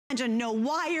No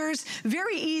wires,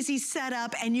 very easy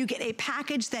setup, and you get a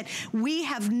package that we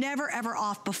have never ever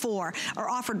offered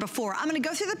before. I'm gonna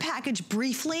go through the package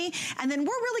briefly, and then we're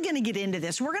really gonna get into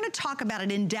this. We're gonna talk about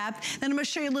it in depth, then I'm gonna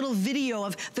show you a little video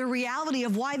of the reality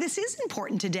of why this is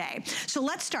important today. So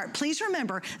let's start. Please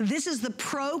remember, this is the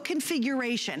Pro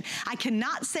configuration. I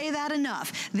cannot say that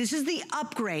enough. This is the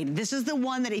upgrade. This is the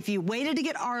one that if you waited to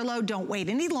get Arlo, don't wait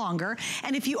any longer.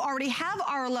 And if you already have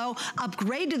Arlo,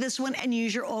 upgrade to this one and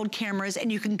use your old cameras,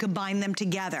 and you can combine them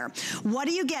together. What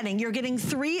are you getting? You're getting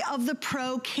 3 of the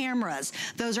Pro cameras.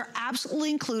 Those are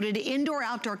absolutely included, indoor,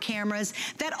 outdoor cameras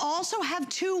that also have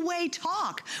two-way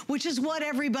talk, which is what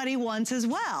everybody wants as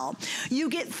well. You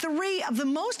get 3 of the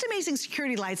most amazing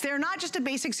security lights. They're not just a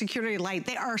basic security light,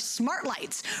 they are smart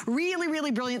lights. Really,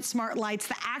 really brilliant smart lights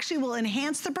that actually will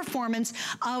enhance the performance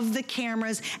of the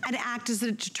cameras and act as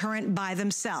a deterrent by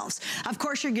themselves. Of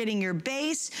course, you're getting your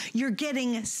base, you're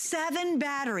getting 7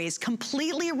 batteries,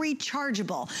 completely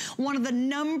rechargeable. One of the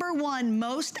 #1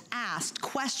 most asked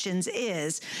questions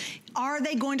is, are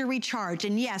they going to recharge?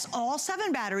 And yes, all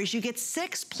 7 batteries, you get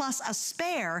 6 plus a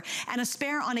spare, and a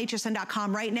spare on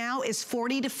hsn.com right now is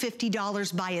 $40 to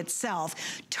 $50 by itself.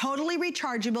 Totally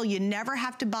rechargeable. You never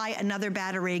have to buy another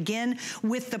battery again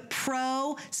with the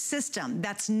Pro system.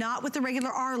 That's not with the regular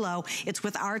Arlo. It's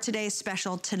with our today's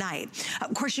special tonight.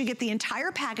 Of course, you get the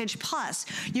entire package, plus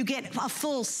you get a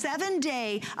full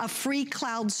 7-day of free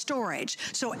cloud storage.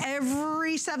 So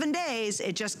every 7 days,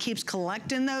 it just keeps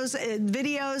collecting those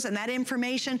videos and that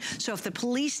information. So if the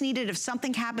police need it, if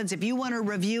something happens, if you want to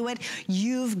review it,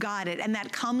 you've got it. And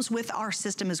that comes with our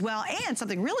system as well. And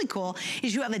something really cool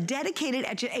is you have a dedicated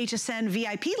HSN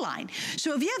VIP line.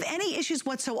 So if you have any issues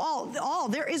whatsoever,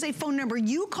 there is a phone number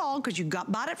you call because you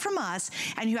bought it from us,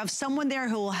 and you have someone there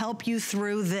who will help you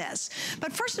through this.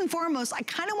 But first and foremost, I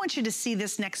kind of want you to see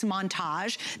this next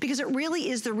montage because it really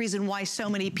is the reason why so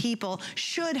many people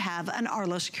should have an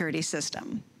Arlo security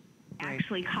system.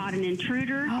 Actually caught an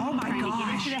intruder trying to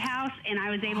get into the house, and I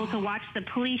was able to watch the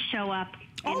police show up.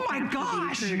 Oh my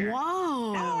gosh! Whoa!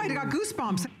 Oh, I got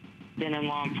goosebumps. Been in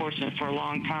law enforcement for a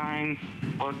long time,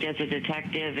 worked as a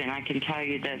detective, and I can tell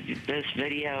you that this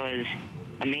video is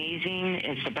amazing.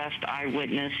 It's the best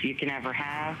eyewitness you can ever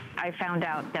have. I found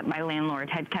out that my landlord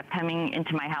had kept coming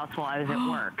into my house while I was at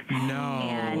work. No.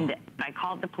 And I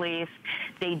called the police.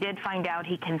 They did find out.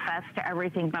 He confessed to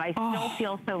everything, but I still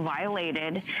feel so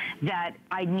violated that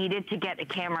I needed to get a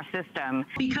camera system.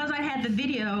 Because I had the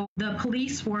video, the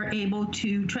police were able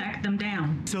to track them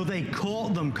down. So they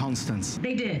caught them, Constance?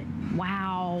 They did.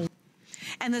 Wow.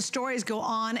 And the stories go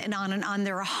on and on and on.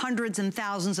 There are hundreds and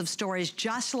thousands of stories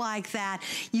just like that.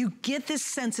 You get this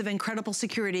sense of incredible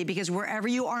security because wherever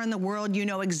you are in the world, you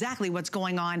know exactly what's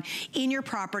going on in your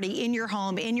property, in your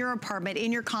home, in your apartment,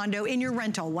 in your condo, in your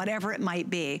rental, whatever it might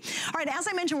be. All right, as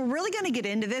I mentioned, we're really gonna get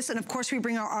into this. And of course, we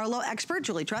bring our Arlo expert,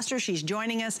 Julie Truster. She's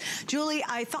joining us. Julie,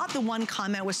 I thought the one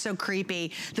comment was so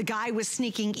creepy. The guy was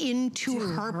sneaking into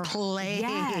her place.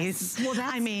 Yes. Well,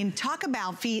 I mean, talk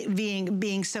about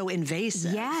being so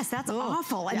invasive. Yes, that's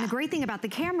awful. And the great thing about the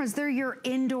cameras, they're your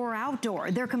indoor,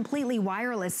 outdoor. They're completely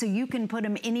wireless, so you can put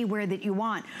them anywhere that you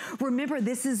want. Remember,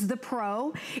 this is the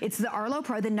Pro. It's the Arlo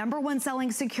Pro, the #1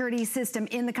 selling security system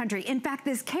in the country. In fact,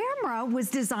 this camera was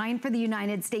designed for the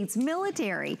United States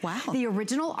military. Wow. The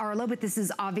original Arlo, but this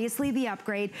is obviously the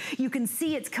upgrade. You can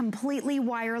see it's completely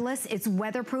wireless. It's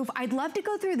weatherproof. I'd love to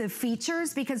go through the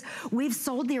features because we've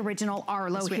sold the original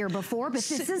Arlo here before, but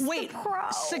this is the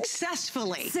Pro.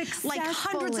 Successfully. Like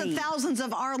hundreds of thousands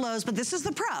of Arlos, but this is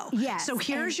the Pro. Yes. So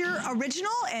here's your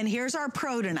original and here's our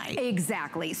Pro tonight.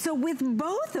 Exactly. So with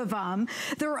both of them,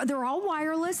 they're all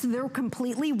wireless. They're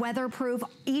completely weatherproof.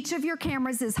 Each of your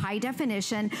cameras is high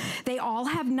definition. They all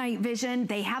have night vision.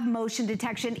 They have motion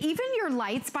detection. Even your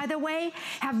lights, by the way,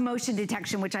 have motion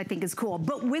detection, which I think is cool.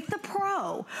 But with the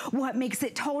Pro, what makes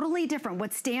it totally different,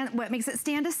 what makes it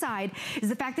stand aside is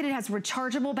the fact that it has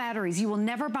rechargeable batteries. You will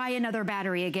never buy another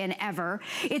battery again, ever.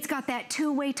 It's got that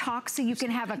two-way talk so you can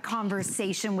have a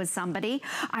conversation with somebody.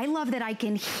 I love that I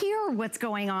can hear what's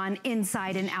going on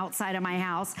inside and outside of my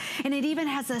house. And it even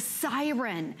has a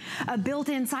siren, a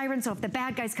built-in siren. So if the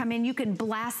bad guys come in, you can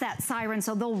blast that siren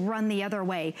so they'll run the other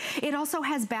way. It also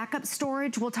has backup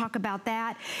storage. We'll talk about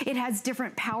that. It has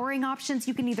different powering options.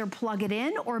 You can either plug it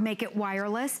in or make it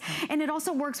wireless. And it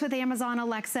also works with Amazon,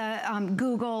 Alexa,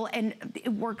 Google, and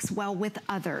it works well with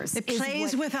others. It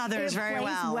plays with others very well.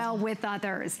 It plays well with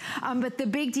others. But the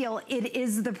big deal, it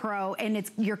is the Pro, and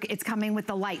it's coming with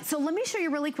the light. So let me show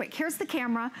you really quick. Here's the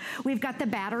camera. We've got the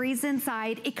batteries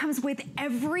inside. It comes with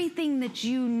everything that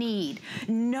you need.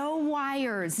 No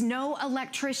wires, no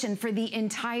electrician for the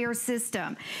entire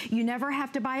system. You never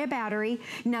have to buy a battery.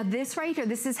 Now this right here,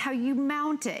 this is how you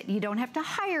mount it. You don't have to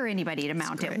hire anybody to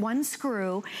mount it. One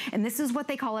screw, and this is what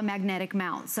they call a magnetic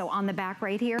mount. So on the back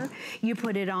right here, you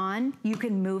put it on, you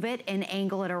can move it and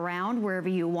angle it around wherever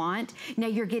you want. Now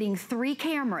you're getting 3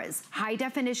 cameras, high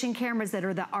definition cameras that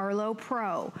are the Arlo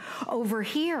Pro. Over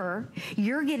here,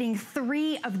 you're getting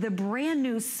 3 of the brand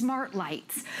new smart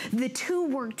lights. The 2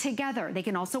 work together. They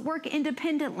can also work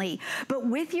independently, but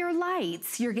with your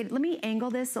lights, you're getting, let me angle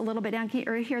this a little bit down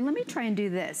here. Let me try and do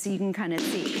this so you can kind of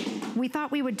see. We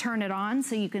thought we would turn it on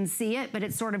so you can see it, but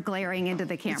it's sort of glaring into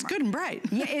the camera. It's good and bright.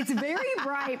 Yeah, it's very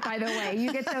bright, by the way.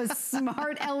 You get those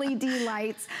smart LED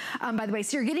lights, by the way.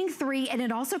 So you're getting 3, and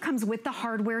it also comes with the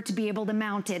hardware to be able to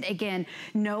mount it. Again,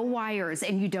 no wires,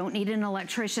 and you don't need an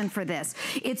electrician for this.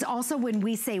 It's also, when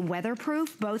we say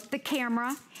weatherproof, both the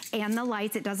camera and the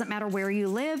lights, it doesn't matter where you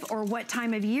live or what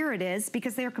time of year it is,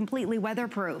 because they're completely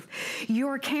weatherproof.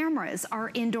 Your cameras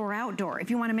are indoor, outdoor. If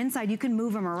you want them inside, you can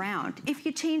move them around. If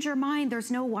you change your mind,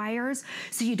 there's no wires,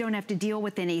 so you don't have to deal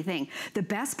with anything. The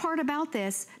best part about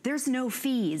this, there's no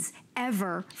fees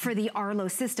ever for the Arlo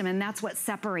system, and that's what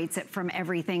separates it from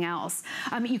everything else.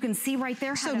 You can see right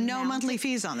there how so no monthly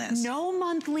fees on this? No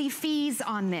monthly fees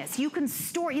on this. You can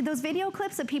store those video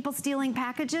clips of people stealing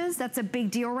packages. That's a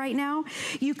big deal right now.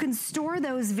 You can store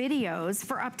those videos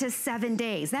for up to 7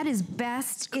 days. That is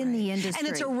best in the industry. And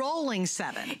it's a rolling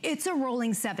 7. It's a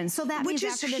rolling 7. So that means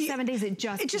after the 7 days, it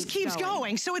just keeps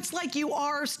going. So it's like you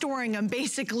are storing them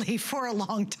basically for a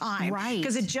long time. Right.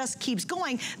 Because it just keeps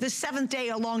going. The 7th day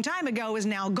a long time ago is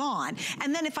now gone.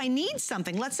 And then if I need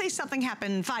something, let's say something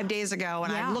happened 5 days ago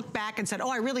and I looked back and said,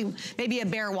 oh, maybe a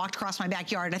bear walked across my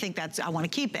backyard. I think I want to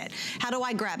keep it. How do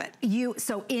I grab it?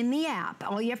 So in the app,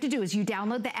 all you have to do is you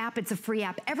download the app. It's a free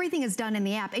app. Everything is done in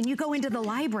the app, and you go into the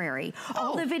library.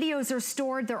 All the videos are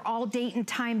stored. They're all date and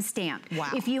time stamped.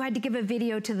 Wow. If you had to give a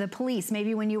video to the police,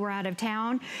 maybe when you were out of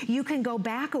town, you can go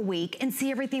back a week and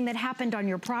see everything that happened on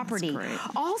your property.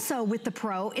 Also with the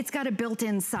Pro, it's got a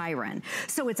built-in siren.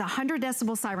 So it's a 100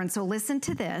 decibel siren. So listen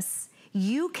to this.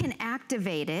 You can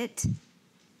activate it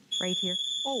right here.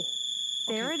 Oh,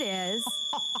 there it is.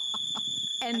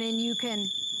 And then you can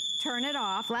turn it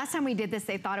off. Last time we did this,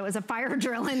 they thought it was a fire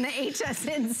drill in the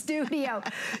HSN studio.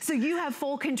 So you have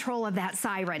full control of that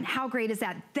siren. How great is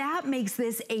that? That makes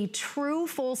this a true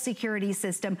full security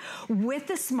system with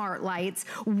the smart lights,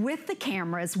 with the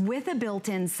cameras, with a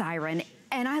built-in siren.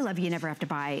 And I love you never have to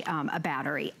buy a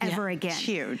battery ever again. It's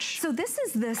huge. So this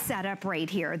is the setup right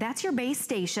here. That's your base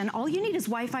station. All you need is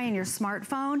Wi-Fi on your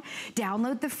smartphone.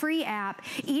 Download the free app.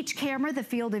 Each camera, the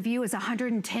field of view is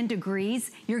 110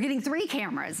 degrees. You're getting 3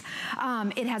 cameras.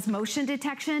 It has motion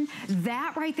detection.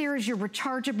 That right there is your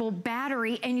rechargeable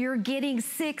battery, and you're getting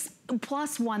 6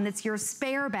 plus 1 that's your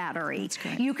spare battery. That's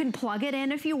great. You can plug it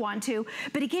in if you want to,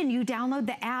 but again, you download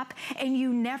the app and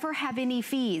you never have any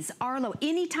fees. Arlo,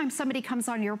 anytime somebody comes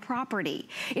on your property,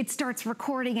 it starts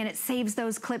recording and it saves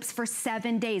those clips for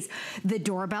 7 days. The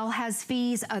doorbell has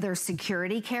fees, other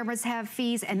security cameras have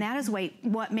fees, and that is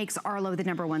what makes Arlo the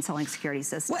 #1 selling security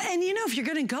system. Well, and you know, if you're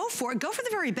gonna go for it, go for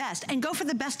the very best, and go for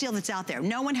the best deal that's out there.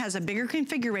 No one has a bigger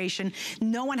configuration,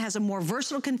 no one has a more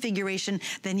versatile configuration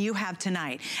than you have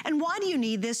tonight. And why do you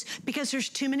need this? Because there's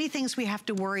too many things we have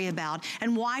to worry about,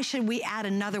 and why should we add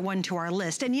another one to our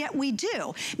list? And yet we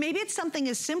do. Maybe it's something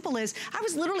as simple as, I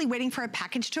was literally waiting for a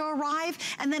package to arrive,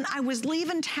 and then I was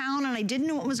leaving town and I didn't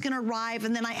know what was gonna arrive,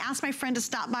 and then I asked my friend to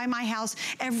stop by my house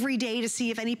every day to see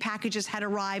if any packages had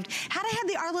arrived. Had I had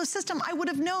the Arlo system, I would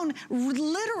have known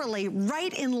literally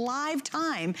right in live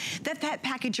time that that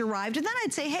package arrived. And then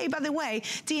I'd say, hey, by the way,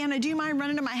 Deanna, do you mind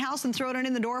running to my house and throw it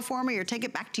in the door for me, or take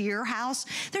it back to your house?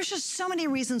 There's just so many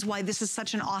reasons why this is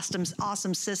such an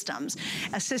awesome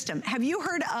system. Have you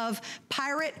heard of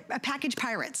package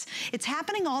pirates? It's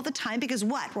happening all the time because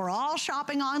what? We're all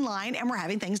shopping online and we're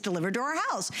having things delivered to our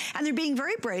house. And they're being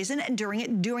very brazen and doing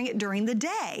it during the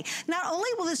day. Not only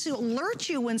will this alert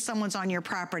you when someone's on your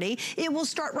property, it will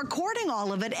start recording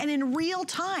all of it, and in real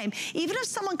time. Even if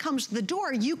someone comes to the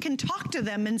door, you can talk to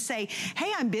them and say,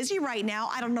 hey, I'm busy right now.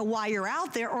 I don't know why you're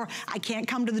out there, or I can't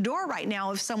come to the door right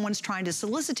now if someone's trying to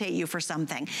solicit incapacitate you for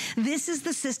something. This is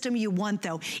the system you want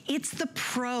though. It's the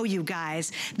Pro, you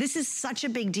guys. This is such a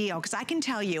big deal because I can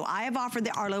tell you, I have offered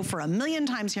the Arlo for 1,000,000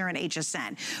 times here in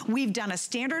HSN. We've done a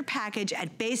standard package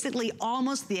at basically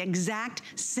almost the exact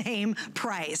same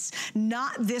price.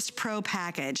 Not this Pro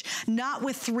package, not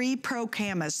with 3 Pro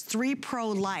cameras, 3 Pro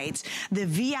lights, the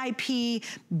VIP,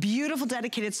 beautiful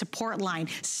dedicated support line,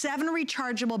 7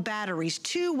 rechargeable batteries,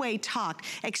 2-way talk,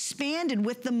 expanded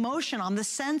with the motion on the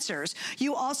sensors.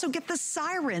 You also get the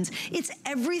sirens. It's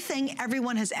everything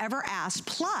everyone has ever asked,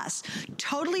 plus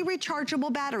totally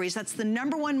rechargeable batteries. That's the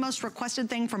 #1 most requested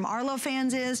thing from Arlo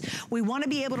fans is, we want to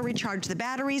be able to recharge the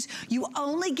batteries. You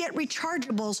only get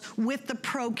rechargeables with the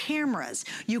Pro cameras.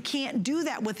 You can't do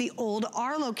that with the old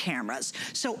Arlo cameras.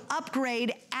 So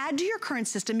upgrade, add to your current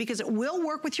system because it will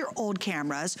work with your old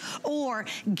cameras, or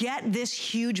get this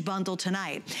huge bundle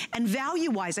tonight. And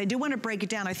value-wise, I do want to break it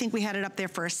down. I think we had it up there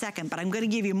for a second, but I'm going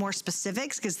to give you more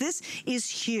specifics because this is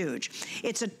huge.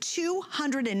 It's a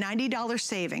 $290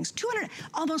 savings,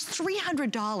 almost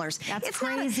 $300. That's it's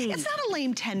crazy. It's not a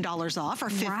lame $10 off or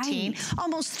 $15, right.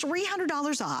 Almost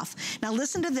 $300 off. Now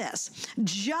listen to this.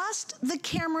 Just the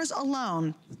cameras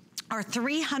alone are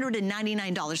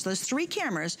 $399. Those 3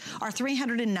 cameras are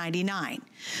 $399.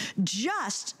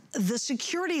 Just the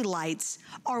security lights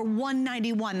are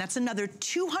 $191. That's another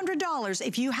 $200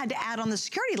 if you had to add on the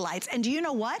security lights. And do you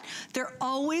know what? They're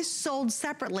always sold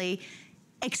separately,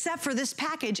 except for this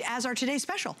package as our today's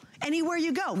special. Anywhere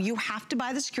you go, you have to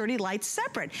buy the security lights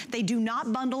separate. They do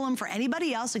not bundle them for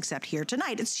anybody else except here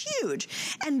tonight. It's huge.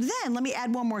 And then, let me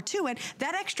add one more to it.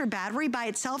 That extra battery by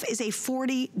itself is a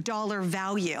 $40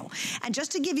 value. And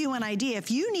just to give you an idea,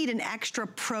 if you need an extra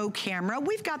Pro camera,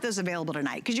 we've got those available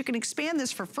tonight because you can expand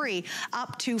this for free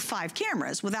up to 5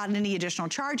 cameras without any additional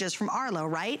charges from Arlo,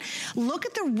 right? Look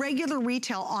at the regular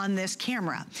retail on this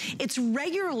camera. It's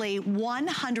regularly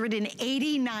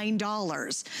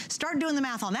 $189. Start doing the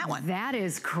math on that one. That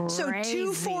is crazy. So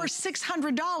 $200,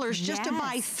 $400, $600 just to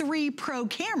buy 3 Pro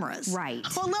cameras. Right.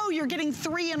 Well, no, you're getting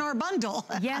 3 in our bundle.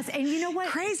 Yes, and you know what?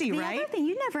 Crazy, right? The other thing,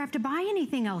 you never have to buy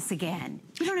anything else again.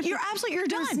 You don't have you're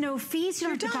done. There's no fees. You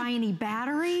don't have to buy any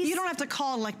batteries. You don't have to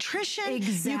call an electrician.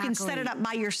 Exactly. You can set it up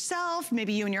by yourself.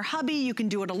 Maybe you and your hubby, you can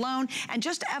do it alone. And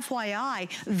just FYI,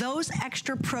 those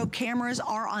extra Pro cameras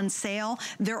are on sale.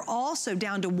 They're also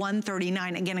down to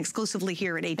 $139, again, exclusively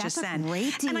here at HSN. That's a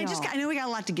great deal. And I know we got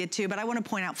a lot to get to, but I want to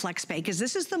point out FlexPay because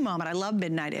this is the moment. I love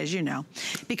midnight, as you know,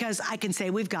 because I can say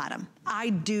we've got them. I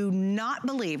do not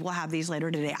believe we'll have these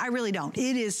later today. I really don't.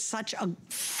 It is such a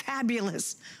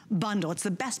fabulous bundle. It's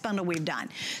the best bundle we've done.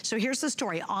 So here's the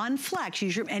story. On Flex,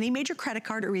 use any major credit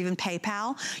card or even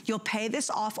PayPal. You'll pay this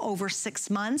off over 6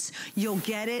 months. You'll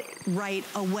get it right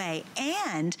away.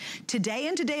 And today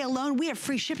and today alone, we have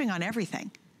free shipping on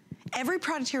everything. Every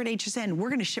product here at HSN, we're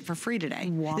gonna ship for free today.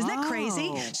 Wow. Isn't that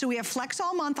crazy? So we have Flex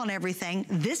all month on everything.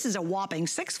 This is a whopping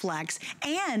 6 Flex.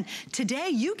 And today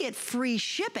you get free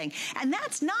shipping. And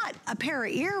that's not a pair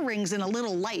of earrings in a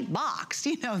little light box.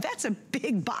 You know, that's a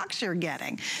big box you're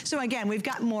getting. So again, we've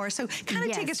got more. So kind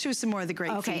of take us through some more of the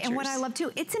great features. And what I love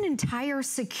too, it's an entire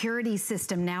security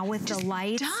system now with the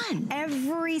lights. Done.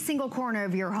 Every single corner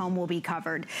of your home will be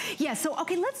covered. Yeah, so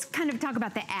okay, let's kind of talk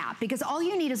about the app because all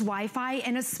you need is Wi-Fi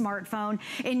and a smartphone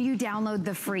and you download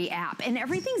the free app and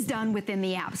everything's done within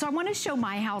the app. So I want to show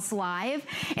my house live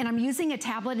and I'm using a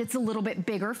tablet. It's a little bit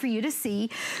bigger for you to see.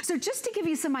 So just to give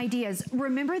you some ideas,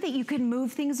 remember that you can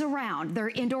move things around. They're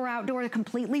indoor, outdoor, they're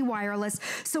completely wireless.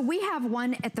 So we have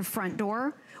one at the front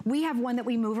door. We have one that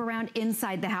we move around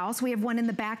inside the house. We have one in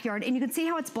the backyard and you can see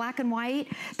how it's black and white.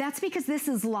 That's because this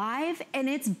is live and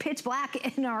it's pitch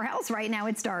black in our house right now.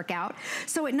 It's dark out.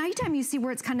 So at nighttime you see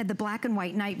where it's kind of the black and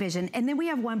white night vision. And then we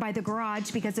have one by the garage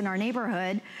because in our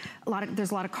neighborhood, there's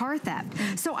a lot of car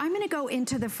theft. So I'm gonna go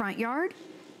into the front yard,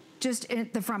 just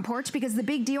at the front porch because the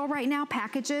big deal right now,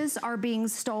 packages are being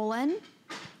stolen.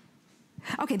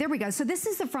 Okay, there we go. So this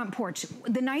is the front porch.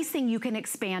 The nice thing, you can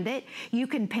expand it. You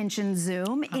can pinch and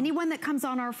zoom. Anyone that comes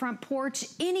on our front porch,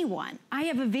 anyone, I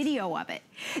have a video of it.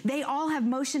 They all have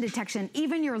motion detection.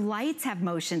 Even your lights have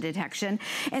motion detection.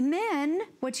 And then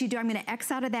what you do, I'm gonna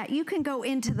X out of that. You can go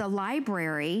into the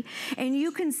library and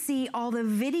you can see all the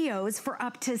videos for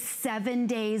up to 7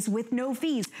 days with no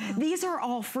fees. These are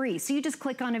all free. So you just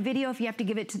click on a video. If you have to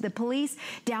give it to the police,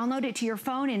 download it to your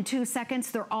phone in 2 seconds.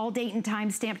 They're all date and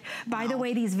time stamped. By the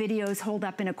way these videos hold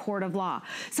up in a court of law.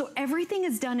 So everything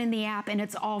is done in the app and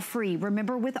it's all free.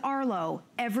 Remember with Arlo,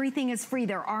 everything is free.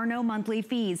 There are no monthly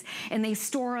fees and they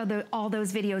store all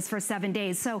those videos for 7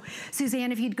 days. So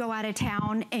Suzanne, if you'd go out of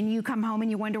town and you come home and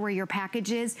you wonder where your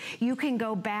package is, you can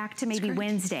go back to maybe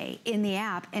Wednesday in the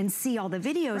app and see all the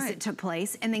videos that took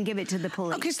place and then give it to the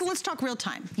police. Okay, so let's talk real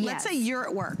time. Yes. Let's say you're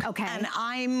at work and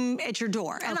I'm at your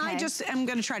door and I just am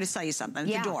gonna try to sell you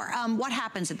something at the door. What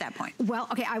happens at that point? Well,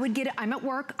 okay, I'm at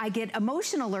work, I get a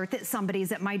motion alert that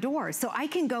somebody's at my door. So I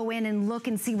can go in and look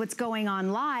and see what's going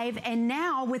on live. And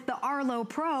now with the Arlo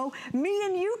Pro, me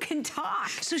and you can talk.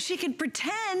 So she can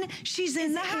pretend she's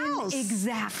in the house.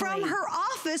 Exactly. From her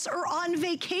office or on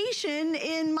vacation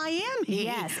in Miami.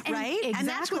 Yes. Right? Exactly. And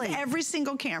that's with every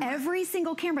single camera. Every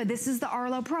single camera. This is the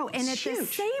Arlo Pro. And at the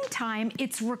same time,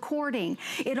 it's recording.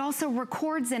 It also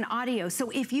records in audio. So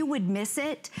if you would miss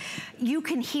it, you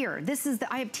can hear.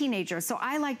 I have teenagers, so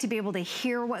I like to be able to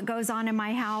hear what goes on in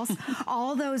my house.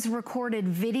 All those recorded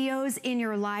videos in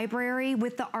your library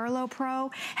with the Arlo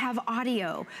Pro have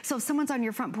audio. So if someone's on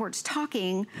your front porch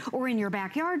talking or in your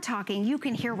backyard talking, you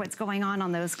can hear what's going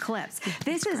on those clips.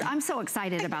 I'm so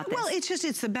excited about this. Well,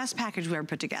 it's the best package we've ever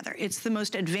put together. It's the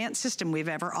most advanced system we've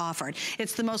ever offered.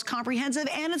 It's the most comprehensive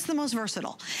and it's the most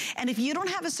versatile. And if you don't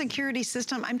have a security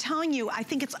system, I'm telling you, I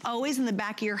think it's always in the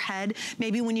back of your head,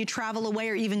 maybe when you travel away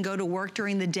or even go to work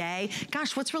during the day,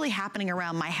 gosh, what's really happening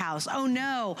around my house? Oh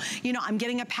no, I'm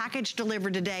getting a package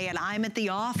delivered today and I'm at the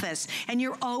office. And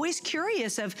you're always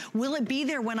curious of, will it be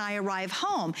there when I arrive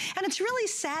home? And it's really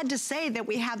sad to say that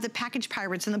we have the package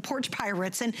pirates and the porch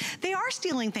pirates, and they are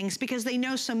stealing things because they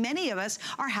know so many of us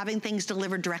are having things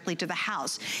delivered directly to the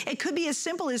house. It could be as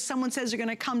simple as someone says they're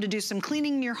gonna come to do some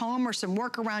cleaning in your home or some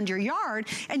work around your yard,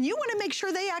 and you wanna make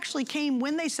sure they actually came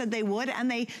when they said they would and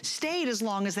they stayed as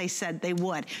long as they said they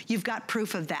would. You've got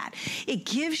proof of that. It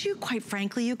gives you, quite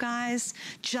frankly, you guys,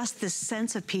 just this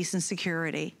sense of peace and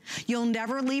security. You'll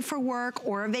never leave for work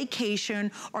or a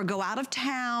vacation or go out of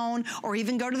town or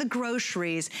even go to the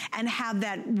groceries and have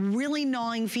that really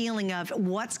gnawing feeling of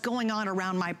what's going on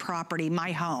around my property,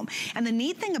 my home. And the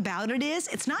neat thing about it is,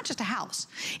 it's not just a house.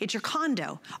 It's your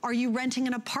condo. Are you renting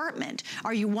an apartment?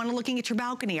 Are you looking at your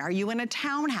balcony? Are you in a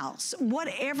townhouse?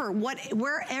 Whatever,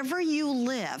 wherever you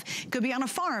live, it could be on a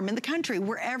farm in the country,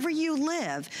 wherever you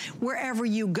live, wherever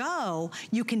you go,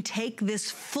 you can take this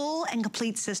full and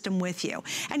complete system with you.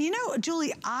 And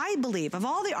Julie, I believe of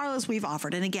all the Arlos we've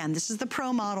offered, and again, this is the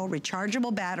Pro model,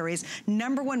 rechargeable batteries.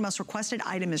 #1 most requested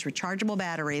item is rechargeable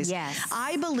batteries. Yes.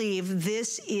 I believe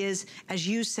this is, as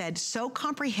you said, so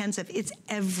comprehensive. It's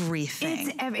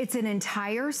everything. It's an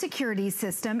entire security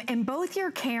system, and both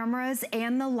your cameras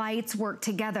and the lights work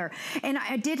together. And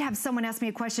I did have someone ask me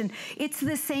a question. It's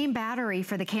the same battery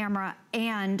for the camera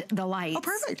and the lights. Oh,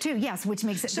 perfect. Too, yes, which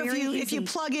makes it very easy. If you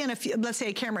plug in, let's say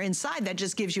a camera inside, that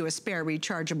just gives you a spare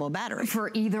rechargeable battery.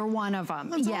 For either one of them.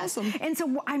 That's awesome. And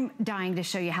so I'm dying to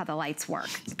show you how the lights work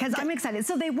because I'm excited.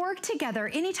 So they work together.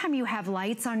 Anytime you have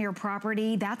lights on your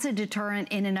property, that's a deterrent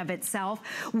in and of itself.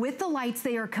 With the lights,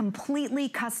 they are completely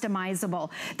customizable.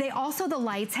 The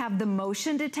lights have the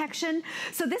motion detection.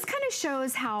 So this kind of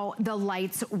shows how the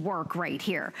lights work right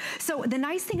here. So the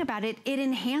nice thing about it, it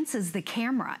enhances the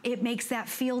camera. It makes that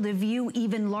field of view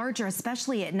even larger,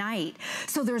 especially at night.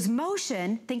 So there's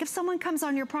motion. Think if someone comes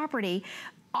on your property,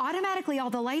 automatically all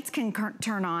the lights can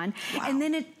turn on, and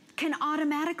then it can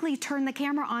automatically turn the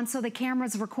camera on so the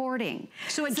camera's recording.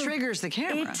 So it triggers the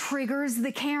camera. It triggers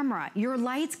the camera. Your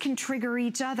lights can trigger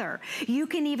each other. You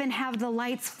can even have the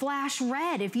lights flash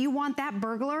red. If you want that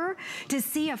burglar to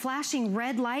see a flashing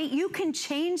red light, you can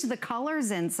change the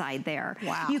colors inside there.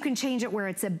 Wow. You can change it where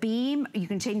it's a beam. You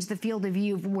can change the field of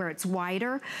view where it's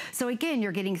wider. So again,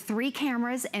 you're getting 3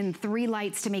 cameras and 3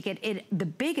 lights to make it the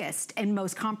biggest and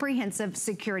most comprehensive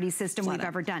security system we've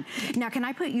ever done. Now, can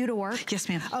I put you to work? Yes,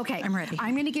 ma'am. Okay. I'm ready.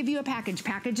 I'm gonna give you a package.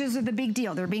 Packages are the big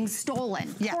deal. They're being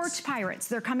stolen. Yes. Porch pirates,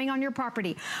 they're coming on your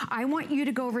property. I want you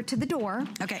to go over to the door.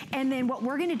 Okay. And then what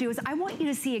we're gonna do is I want you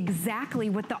to see exactly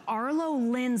what the Arlo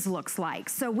lens looks like.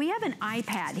 So we have an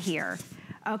iPad here.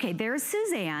 Okay, there's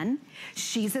Suzanne.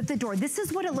 She's at the door. This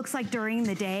is what it looks like during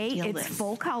the day. It's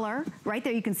full color. Right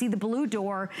there, you can see the blue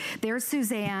door. There's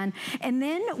Suzanne. And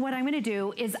then what I'm gonna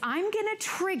do is I'm gonna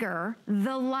trigger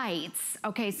the lights.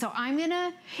 Okay, so I'm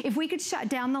gonna, if we could shut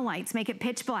down the lights, make it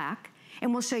pitch black,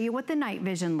 and we'll show you what the night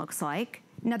vision looks like.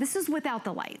 Now this is without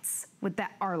the lights, with the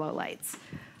Arlo lights.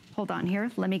 Hold on here,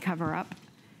 let me cover up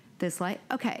this light.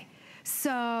 Okay,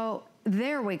 so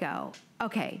there we go.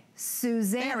 Okay,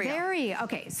 Suzanne,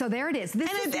 okay, so there it is.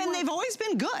 And they've always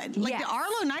been good. Like the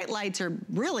Arlo night lights are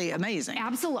really amazing.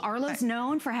 Absolutely, Arlo's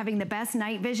known for having the best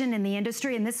night vision in the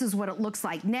industry, and this is what it looks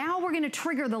like. Now we're gonna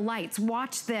trigger the lights.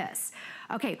 Watch this.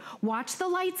 Okay, watch the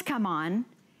lights come on.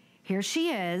 Here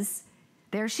she is,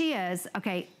 there she is.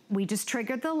 Okay, we just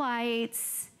triggered the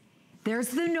lights. There's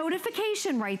the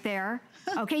notification right there.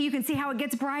 Okay, you can see how it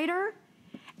gets brighter,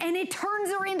 and it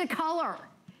turns her into color.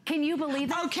 Can you believe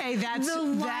that? Okay, that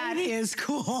is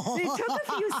cool. It took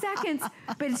a few seconds,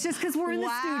 but it's just because we're in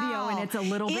the studio and it's a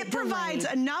little bit It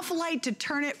provides enough light to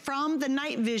turn it from the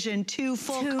night vision to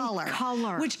full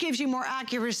color. Which gives you more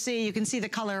accuracy. You can see the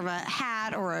color of a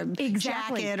hat or a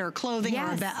jacket or clothing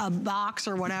or a box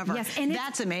or whatever. Yes, and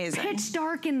that's amazing. Pitch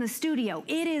dark in the studio.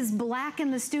 It is black in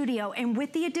the studio, and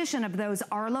with the addition of those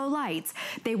Arlo lights,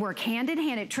 they work hand in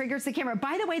hand. It triggers the camera.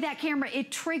 By the way, that camera,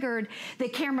 it triggered the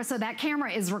camera, so that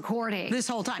camera is recording this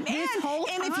whole time.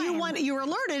 And if you want, you're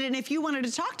alerted, and if you wanted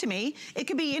to talk to me, it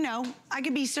could be, you know, I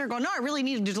could be sitting going, no, I really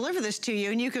needed to deliver this to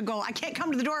you, and you could go, I can't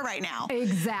come to the door right now.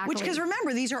 Exactly. Which, because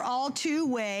remember, these are all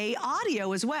two-way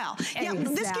audio as well. Yeah,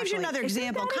 this gives you another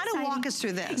example. Kind of walk us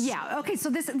through this. Yeah, okay, so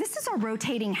this is our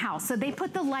rotating house. So they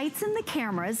put the lights and the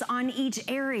cameras on each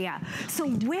area. So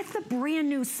with the brand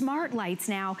new smart lights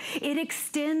now, it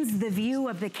extends the view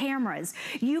of the cameras.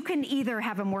 You can either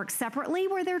have them work separately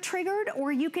where they're triggered,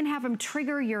 or you can have them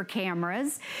trigger your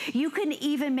cameras. You can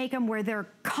even make them where they're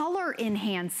color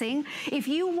enhancing. If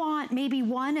you want maybe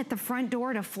one at the front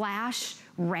door to flash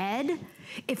red,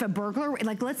 if a burglar,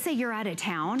 like let's say you're out of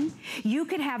town, you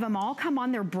could have them all come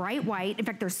on. They're bright white. In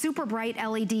fact, they're super bright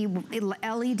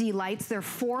LED lights. They're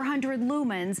 400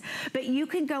 lumens, but you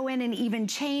can go in and even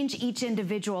change each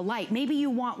individual light. Maybe you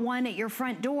want one at your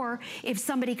front door if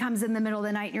somebody comes in the middle of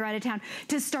the night and you're out of town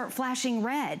to start flashing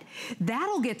red.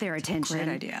 That'll get their attention. Great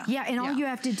idea. Yeah, and all you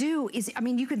have to do is, I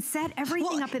mean, you can set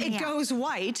everything up in the app. It goes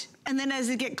white, and then as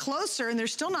it gets closer and they're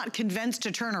still not convinced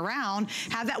to turn around,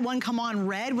 have that one come on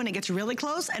red when it gets really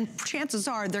close, and chances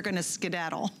are they're gonna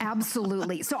skedaddle.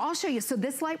 Absolutely. So I'll show you. So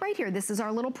this light right here, this is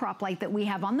our little prop light that we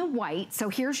have on the white. So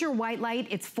here's your white light.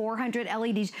 It's 400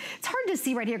 LEDs. It's hard to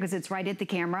see right here because it's right at the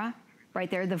camera. Right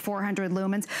there, the 400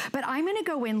 lumens. But I'm gonna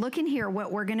go in, look in here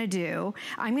what we're gonna do.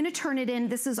 I'm gonna turn it in.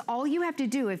 This is all you have to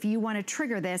do if you wanna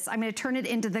trigger this. I'm gonna turn it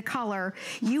into the color.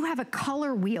 You have a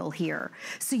color wheel here.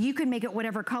 So you can make it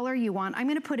whatever color you want. I'm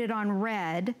gonna put it on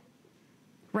red.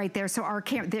 Right there, so our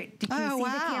camera, you can see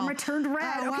the camera turned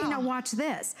red. Okay, now watch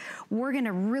this. We're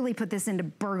gonna really put this into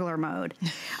burglar mode.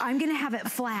 I'm gonna have it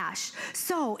flash.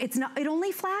 So it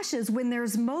only flashes when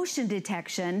there's motion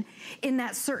detection in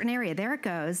that certain area. There it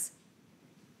goes.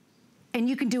 And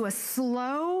you can do a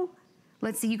slow,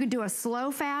 let's see, you can do a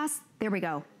slow fast. There we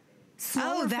go.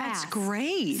 Slow that's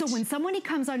great. So when somebody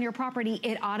comes on your property,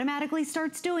 it automatically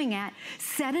starts doing it.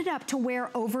 Set it up to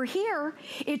where over here,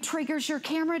 it triggers your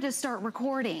camera to start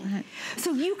recording.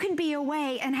 So you can be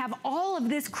away and have all of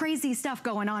this crazy stuff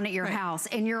going on at your house,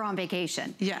 and you're on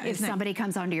vacation. Yeah, if somebody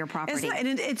comes onto your property.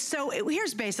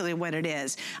 Here's basically what it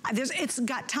is. It's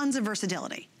got tons of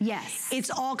versatility. Yes.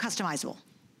 It's all customizable.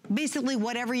 Basically,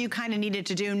 whatever you kind of needed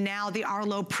to do, now the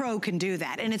Arlo Pro can do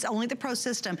that. And it's only the Pro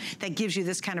system that gives you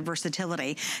this kind of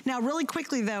versatility. Now, really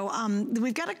quickly, though,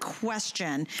 we've got a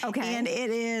question. Okay. And it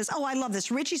is, I love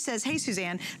this. Richie says, hey,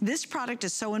 Suzanne, this product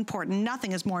is so important.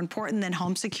 Nothing is more important than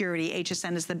home security.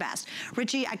 HSN is the best.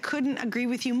 Richie, I couldn't agree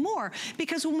with you more,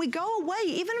 because when we go away,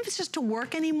 even if it's just to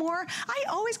work anymore, I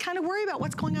always kind of worry about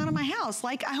what's going on in my house.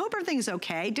 Like, I hope everything's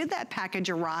okay. Did that package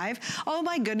arrive? Oh,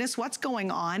 my goodness, what's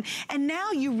going on? And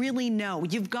now you really know.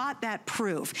 You've got that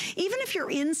proof. Even if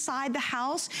you're inside the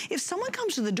house, if someone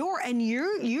comes to the door and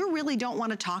you really don't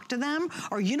want to talk to them,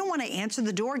 or you don't want to answer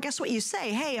the door, guess what you say?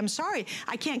 Hey, I'm sorry,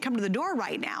 I can't come to the door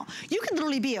right now. You can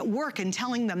literally be at work and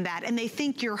telling them that, and they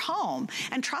think you're home.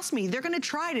 And trust me, they're going to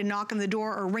try to knock on the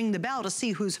door or ring the bell to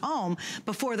see who's home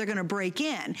before they're going to break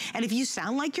in. And if you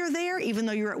sound like you're there, even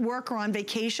though you're at work or on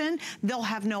vacation, they'll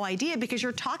have no idea, because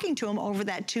you're talking to them over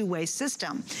that two-way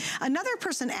system. Another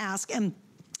person asked, and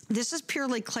this is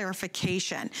purely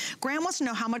clarification. Graham wants to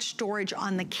know how much storage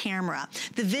on the camera.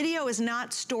 The video is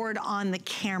not stored on the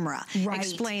camera. Right.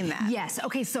 Explain that. Yes,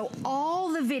 okay, so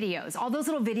all the videos, all those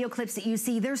little video clips that you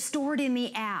see, they're stored in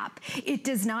the app. It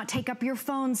does not take up your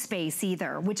phone space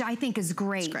either, which I think is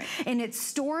great. It's great. And it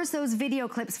stores those video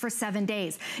clips for 7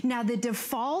 days. Now, the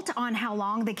default on how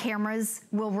long the cameras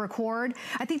will record,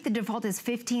 I think the default is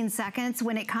 15 seconds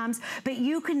when it comes, but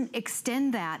you can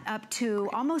extend that up to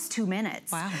almost 2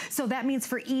 minutes. Wow. So that means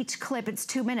for each clip, it's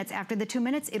 2 minutes. After the 2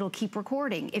 minutes, it'll keep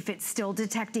recording. If it's still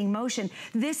detecting motion,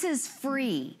 this is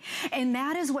free. And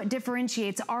that is what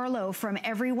differentiates Arlo from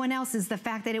everyone else, is the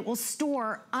fact that it will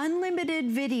store unlimited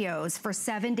videos for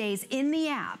 7 days in the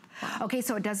app. Okay,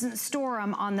 so it doesn't store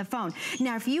them on the phone.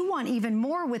 Now, if you want even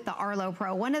more with the Arlo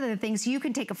Pro, one of the things, you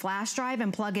can take a flash drive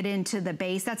and plug it into the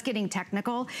base. That's getting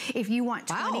technical. If you want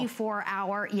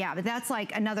 24-hour, yeah, but that's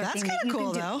like another thing that you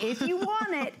can do. Though. If you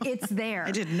want it, it's there.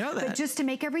 I didn't know that. But just to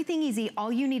make everything easy,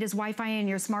 all you need is Wi-Fi on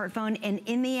your smartphone, and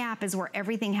in the app is where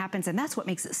everything happens, and that's what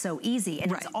makes it so easy,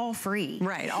 and it's all free.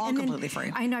 Right, all completely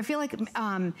free. I know, I feel like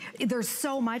there's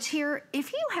so much here.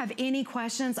 If you have any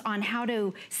questions on how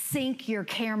to sync your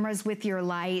cameras with your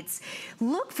lights,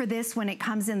 look for this when it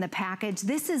comes in the package.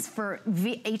 This is for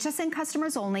HSN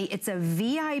customers only. It's a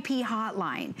VIP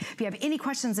hotline. If you have any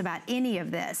questions about any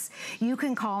of this, you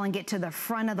can call and get to the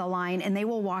front of the line, and they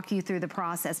will walk you through the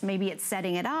process. Maybe it's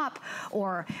setting it up,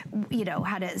 or you know,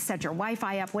 how to set your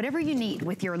Wi-Fi up, whatever you need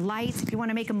with your lights. If you want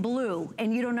to make them blue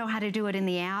and you don't know how to do it in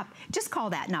the app, just call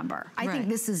that number. I think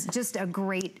this is just a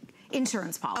great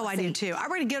insurance policy. Oh, I do too. I'm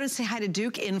ready to go to say hi to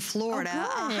Duke in Florida.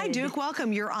 Hi, Duke.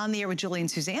 Welcome. You're on the air with Julie and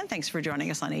Suzanne. Thanks for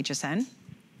joining us on HSN.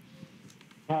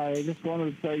 Hi, I just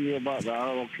wanted to tell you about the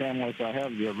Arlo cameras. I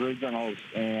have the originals,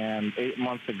 and 8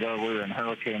 months ago we were in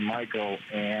Hurricane Michael,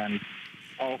 and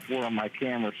all 4 of my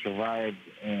cameras survived,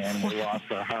 and we lost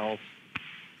our house.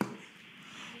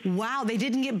 Wow, they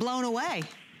didn't get blown away.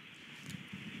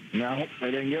 No,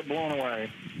 they didn't get blown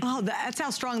away. Oh, that's how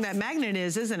strong that magnet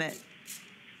is, isn't it?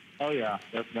 Oh, yeah.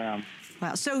 Yes, ma'am.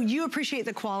 Wow. So you appreciate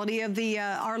the quality of the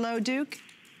Arlo, Duke?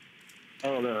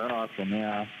 Oh, they're awesome,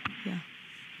 yeah. Yeah.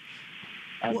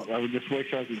 I would just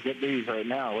wish I could get these right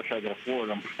now. I wish I could afford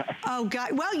them. Oh,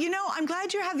 God. Well, you know, I'm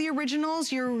glad you have the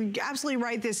originals. You're absolutely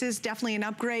right. This is definitely an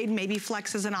upgrade. Maybe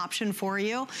Flex is an option for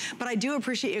you. But I do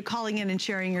appreciate you calling in and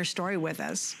sharing your story with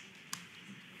us.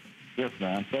 Yes,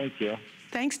 ma'am. Thank you.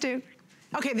 Thanks, Duke.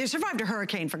 Okay, they survived a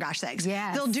hurricane, for gosh sakes.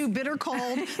 Yes. They'll do bitter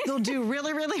cold. They'll do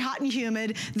really, really hot and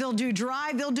humid. They'll do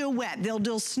dry. They'll do wet. They'll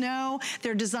do snow.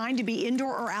 They're designed to be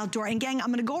indoor or outdoor. And gang, I'm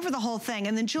going to go over the whole thing.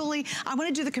 And then, Julie, I want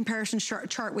to do the comparison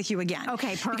chart with you again.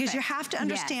 Okay, perfect. Because you have to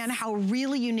understand how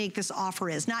really unique this offer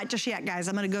is. Not just yet, guys.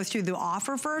 I'm going to go through the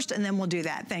offer first, and then we'll do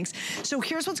that. Thanks. So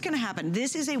here's what's going to happen.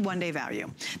 This is a one-day value.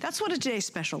 That's what a today's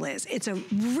special is. It's a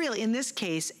really, in this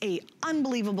case, a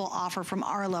unbelievable offer from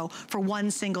Arlo for one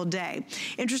single day.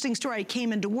 Interesting story. I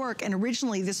came into work, and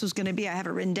originally this was going to be, I have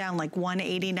it written down, like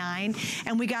 $189,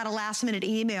 and we got a last-minute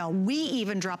email. We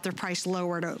even dropped the price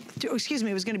lower to excuse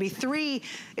me, it was going to be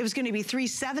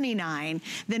 $379.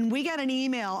 Then we got an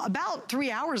email about 3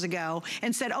 hours ago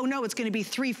and said, oh no, it's going to be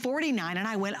 $349. And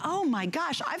I went, oh my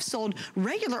gosh, I've sold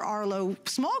regular Arlo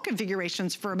small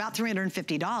configurations for about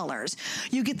 $350.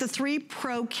 You get the 3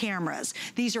 Pro cameras.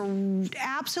 These are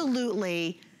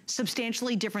absolutely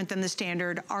substantially different than the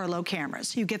standard Arlo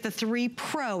cameras. You get the 3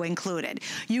 Pro included.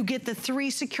 You get the 3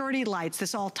 security lights.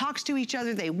 This all talks to each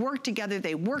other. They work together.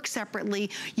 They work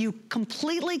separately. You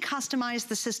completely customize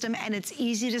the system, and it's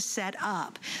easy to set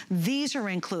up. These are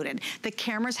included. The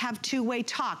cameras have two-way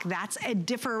talk. That's a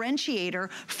differentiator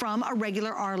from a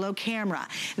regular Arlo camera.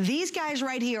 These guys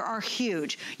right here are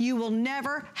huge. You will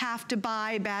never have to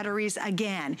buy batteries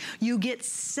again. You get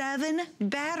 7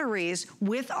 batteries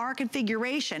with our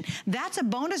configuration. That's a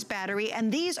bonus battery,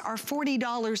 and these are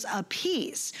 $40 a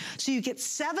piece. So you get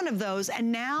 7 of those,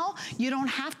 and now you don't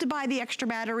have to buy the extra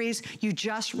batteries. You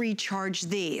just recharge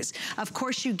these. Of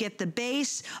course, you get the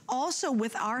base. Also,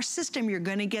 with our system, you're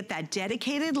going to get that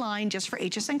dedicated line just for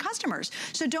HSN customers.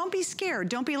 So don't be scared.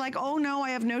 Don't be like, oh no,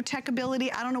 I have no tech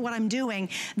ability. I don't know what I'm doing.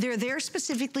 They're there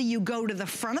specifically. You go to the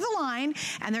front of the line,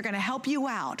 and they're going to help you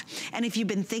out. And if you've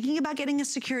been thinking about getting a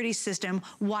security system,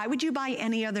 why would you buy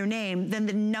any other name than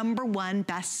the #1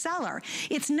 bestseller?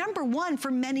 It's #1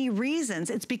 for many reasons.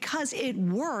 It's because it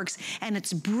works and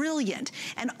it's brilliant.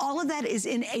 And all of that is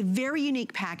in a very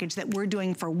unique package that we're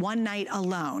doing for one night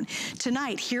alone.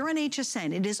 Tonight, here on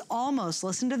HSN, it is almost,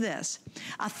 listen to this,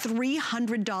 a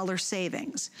 $300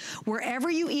 savings. Wherever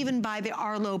you even buy the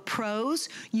Arlo Pros,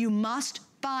 you must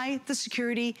buy the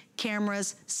security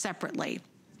cameras separately.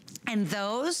 And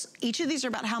those, each of these are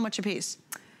about how much a piece?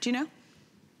 Do you know?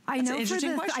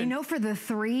 I know for the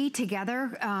 3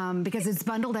 together, because it's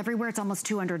bundled everywhere, it's almost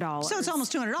 $200. So it's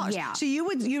almost $200. Yeah. So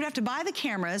you'd have to buy the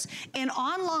cameras, and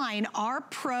online, our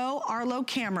Pro Arlo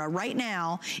camera right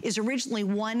now is originally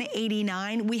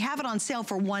 $189. We have it on sale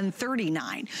for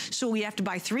 $139. So we have to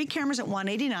buy 3 cameras at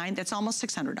 $189. That's almost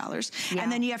 $600. Yeah.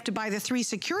 And then you have to buy the 3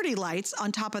 security lights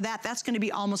on top of that. That's going to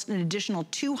be almost an additional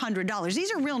 $200.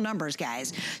 These are real numbers,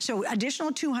 guys. So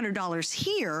additional $200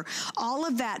 here. All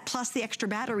of that plus the extra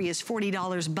battery is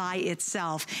 $40 by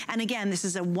itself. And again, this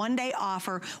is a one-day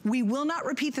offer. We will not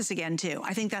repeat this again, too.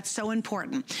 I think that's so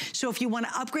important. So if you want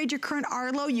to upgrade your current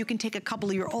Arlo, you can take a couple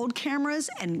of your old cameras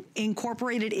and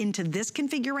incorporate it into this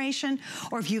configuration.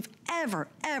 Or if you've ever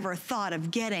thought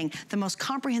of getting the most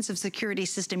comprehensive security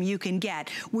system you can get,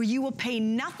 where you will pay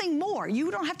nothing more.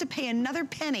 You don't have to pay another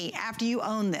penny after you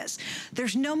own this.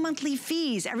 There's no monthly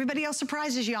fees. Everybody else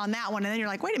surprises you on that one, and then you're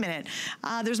like, wait a minute,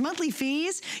 there's monthly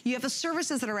fees? You have the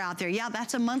services that are out there. Yeah,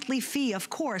 that's a monthly fee, of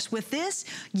course. With this,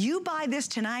 you buy this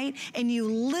tonight, and you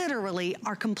literally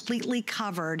are completely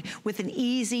covered with an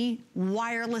easy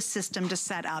wireless system to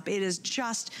set up. It is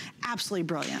just absolutely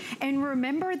brilliant. And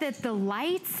remember that the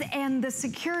lights and the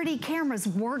security cameras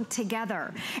work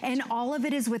together, and all of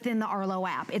it is within the Arlo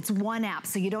app. It's one app,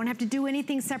 so you don't have to do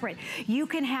anything separate. You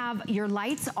can have your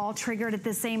lights all triggered at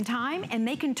the same time, and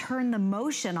they can turn the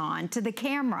motion on to the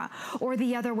camera or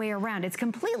the other way around. It's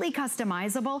completely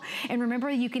customizable, and remember,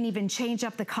 you can even change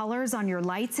up the colors on your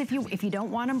lights if you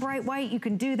don't want them bright white. You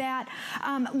can do that.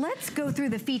 Let's go through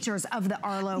the features of the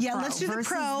Arlo Pro. Yeah, let's do the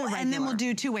Pro, and then we'll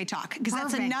do two-way talk, because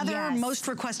that's another most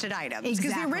requested item.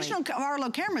 Because the original Arlo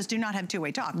cameras do not have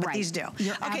two-way talk, but these do.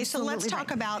 Okay, so let's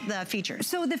talk about the features.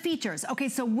 So the features. Okay,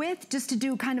 so just to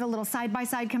do kind of a little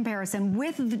side-by-side comparison,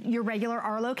 with your regular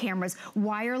Arlo cameras,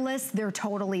 wireless, they're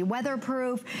totally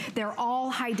weatherproof. They're all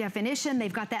high definition.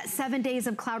 They've got that 7 days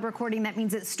of cloud recording. That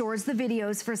means it stores the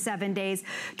videos for 7 days.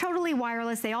 Totally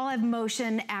wireless. They all have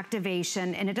motion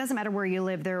activation, and it doesn't matter where you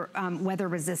live, they're weather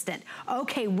resistant.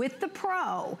 Okay, with the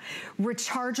Pro,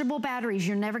 rechargeable batteries.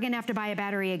 You're never gonna have to buy a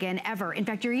battery again, ever. In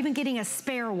fact, you're even getting a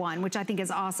spare one, which I think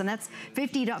is awesome. That's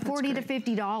 $40 to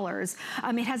 $50.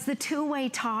 It has the two-way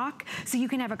talk, so you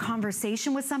can have a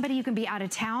conversation with somebody. You can be out of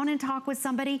town and talk with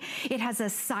somebody. It has a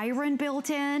siren built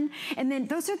in, and then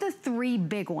those are the 3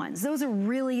 big ones. Those are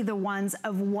really the ones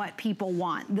of what people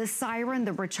want. The siren,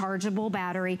 the rechargeable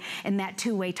battery, and that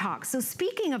two-way talk. So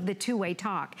speaking of the two-way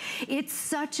talk, it's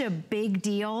such a big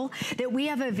deal that we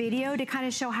have a video to kind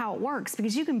of show how it works,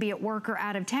 because you can be at work or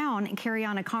out of town and carry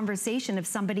on a conversation. If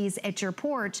somebody's at your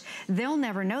porch, they'll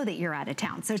never know that you're out of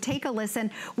town. So take a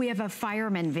listen. We have a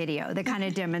fireman video that kind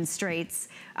of demonstrates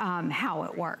how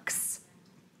it works.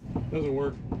 Doesn't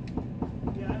work.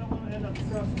 Yeah, I don't want to end up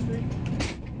across the street.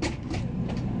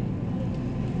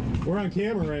 We're on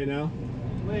camera right now.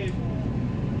 Wait.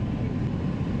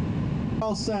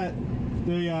 All set.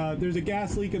 There's a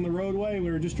gas leak in the roadway.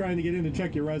 We were just trying to get in to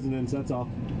check your residence, that's all.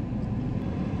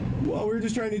 Well, we were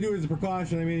just trying to do it as a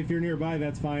precaution. I mean, if you're nearby,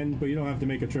 that's fine, but you don't have to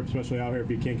make a trip, especially out here. If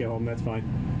you can't get home, that's fine.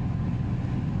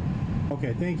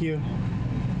 Okay, thank you.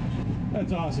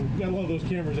 That's awesome. I love those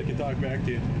cameras that can talk back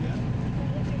to you.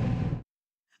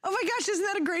 Oh my gosh, isn't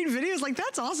that a great video? It's like,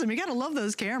 that's awesome. You gotta love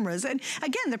those cameras. And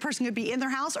again, the person could be in their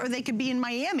house, or they could be in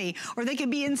Miami, or they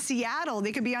could be in Seattle.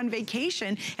 They could be on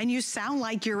vacation, and you sound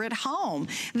like you're at home.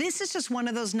 This is just one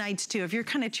of those nights too. If you're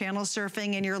kind of channel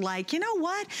surfing and you're like, you know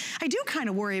what? I do kind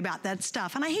of worry about that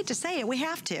stuff. And I hate to say it, we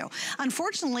have to.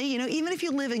 Unfortunately, you know, even if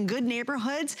you live in good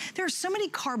neighborhoods, there are so many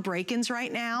car break-ins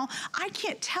right now. I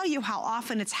can't tell you how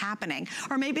often it's happening.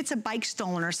 Or maybe it's a bike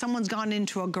stolen, or someone's gone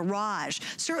into a garage.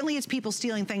 Certainly it's people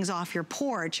stealing things off your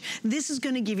porch. This is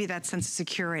going to give you that sense of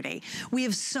security. We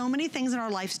have so many things in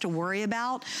our lives to worry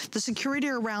about. The security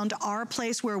around our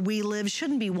place where we live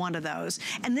shouldn't be one of those.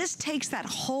 And this takes that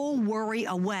whole worry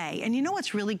away. And you know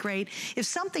what's really great? If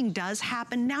something does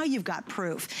happen, now you've got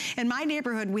proof. In my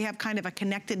neighborhood, we have kind of a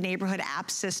connected neighborhood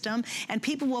app system, and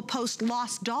people will post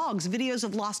lost dogs, videos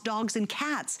of lost dogs and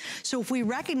cats. So if we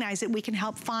recognize it, we can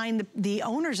help find the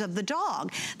owners of the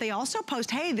dog. They also post,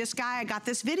 hey, this guy, I got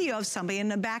this video of somebody in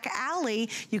the back alley.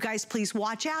 You guys please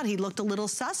watch out. He looked a little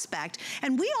suspect.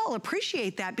 And we all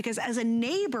appreciate that, because as a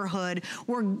neighborhood,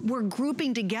 we're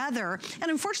grouping together. And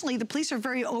unfortunately, the police are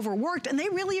very overworked, and they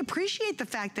really appreciate the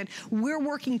fact that we're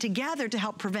working together to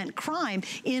help prevent crime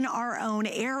in our own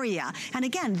area. And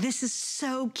again, this is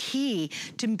so key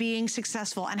to being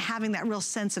successful and having that real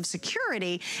sense of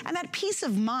security and that peace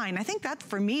of mind. I think that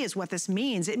for me is what this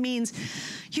means. It means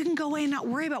you can go away and not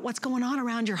worry about what's going on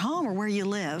around your home or where you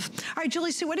live. All right,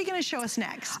 Julie Sue, what are you going to show us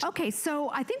next? Okay,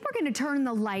 so I think we're going to turn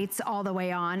the lights all the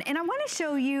way on, and I want to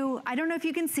show you, I don't know if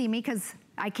you can see me because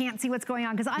I can't see what's going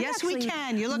on because I'm actually we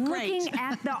can. You look looking great.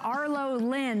 at the Arlo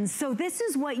lens. So this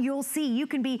is what you'll see. You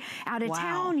can be out of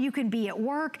town, you can be at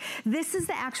work. This is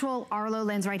the actual Arlo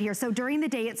lens right here. So during the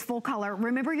day, it's full color.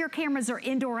 Remember, your cameras are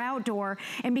indoor, outdoor,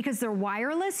 and because they're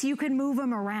wireless, you can move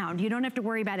them around. You don't have to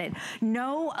worry about it.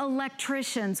 No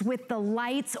electricians with the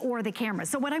lights or the camera.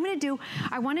 So what I'm gonna do,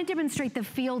 I wanna demonstrate the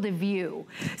field of view.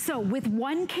 So with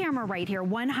one camera right here,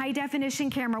 one high definition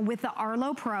camera with the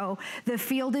Arlo Pro, the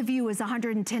field of view is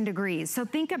 110 degrees. So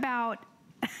think about,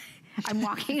 I'm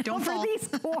walking over these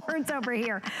cords over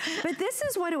here. But this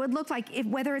is what it would look like if,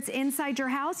 whether it's inside your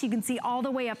house, you can see all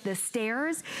the way up the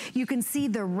stairs. You can see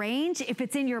the range. If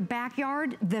it's in your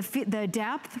backyard, the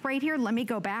depth right here. Let me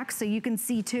go back so you can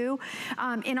see too.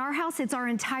 In our house, it's our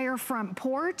entire front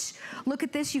porch. Look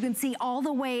at this. You can see all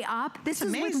the way up. This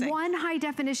is with one high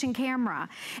definition camera,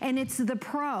 and it's the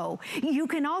Pro. You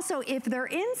can also, if they're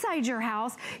inside your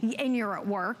house and you're at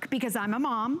work, because I'm a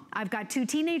mom, I've got 2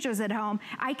 teenagers at home,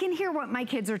 I can hear what my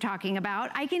kids are talking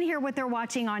about. I can hear what they're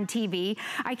watching on TV.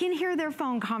 I can hear their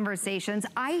phone conversations.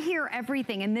 I hear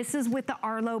everything, and this is with the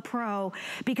Arlo Pro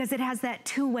because it has that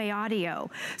 2-way audio.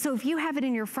 So if you have it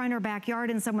in your front or backyard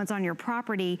and someone's on your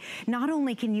property, not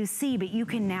only can you see, but you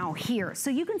can now hear. So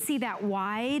you can see that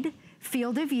wide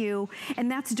field of view, and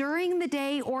that's during the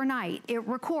day or night. It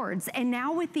records. And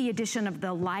now with the addition of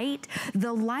the light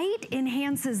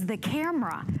enhances the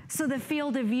camera, so the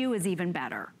field of view is even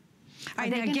better. All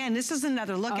right, now again, this is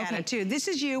another look at it too. This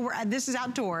is you, this is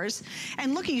outdoors.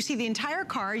 And look, you see the entire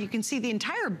car, you can see the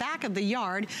entire back of the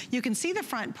yard, you can see the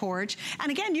front porch.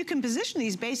 And again, you can position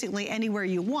these basically anywhere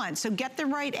you want. So get the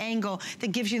right angle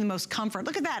that gives you the most comfort.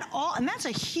 Look at that, and that's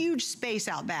a huge space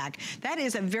out back. That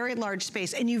is a very large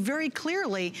space. And you very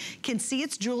clearly can see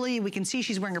it's Julie. We can see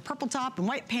she's wearing a purple top and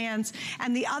white pants.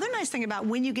 And the other nice thing about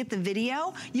when you get the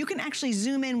video, you can actually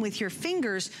zoom in with your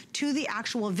fingers to the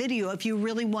actual video if you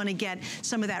really want to get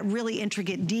some of that really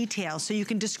intricate detail so you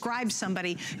can describe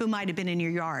somebody who might have been in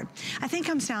your yard. I think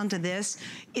comes down to this,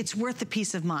 it's worth the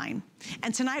peace of mind.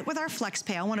 And tonight with our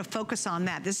FlexPay, I want to focus on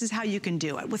that. This is how you can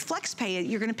do it. With FlexPay,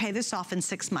 you're going to pay this off in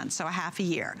 6 months, so a half a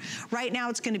year. Right now,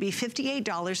 it's going to be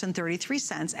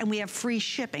 $58.33, and we have free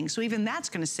shipping, so even that's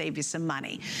going to save you some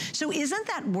money. So isn't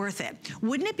that worth it?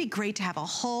 Wouldn't it be great to have a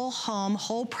whole home,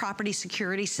 whole property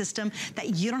security system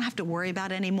that you don't have to worry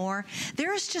about anymore?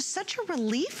 There is just such a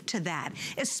relief to that,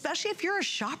 especially if you're a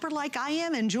shopper like I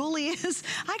am and Julie is.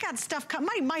 I got stuff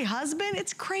coming. My husband,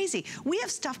 it's crazy. We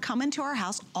have stuff coming to our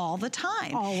house all the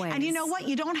time. Always. And you know what?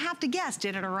 You don't have to guess.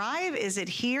 Did it arrive? Is it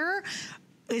here?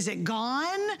 Is it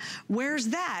gone? Where's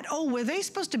that? Oh, were they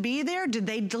supposed to be there? Did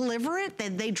they deliver it?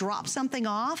 Did they drop something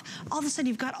off? All of a sudden,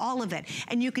 you've got all of it.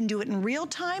 And you can do it in real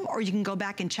time, or you can go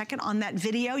back and check it on that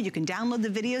video. You can download the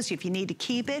videos if you need to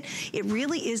keep it. It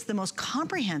really is the most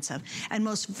comprehensive and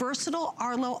most versatile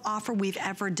Arlo offer we've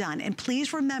ever done. And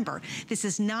please remember, this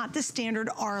is not the standard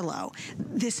Arlo.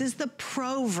 This is the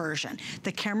Pro version.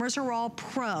 The cameras are all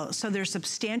Pro, so there's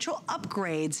substantial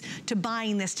upgrades to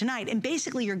buying this tonight. And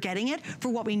basically, you're getting it for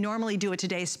what we normally do at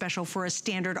today's special for a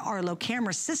standard Arlo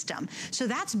camera system. So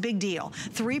that's a big deal.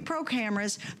 3 Pro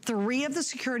cameras, 3 of the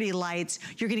security lights.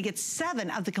 You're gonna get 7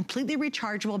 of the completely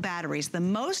rechargeable batteries. The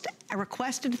most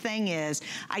requested thing is,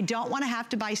 I don't wanna have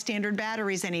to buy standard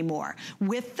batteries anymore.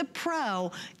 With the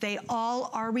Pro, they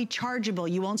all are rechargeable.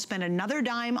 You won't spend another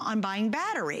dime on buying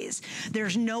batteries.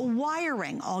 There's no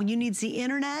wiring. All you need is the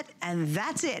internet, and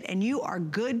that's it. And you are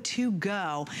good to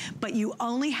go. But you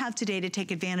only have today to take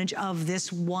advantage of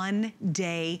this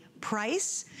 1-day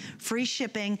price, free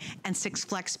shipping, and 6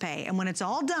 FlexPay. And when it's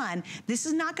all done, this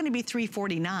is not gonna be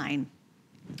 $349.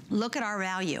 Look at our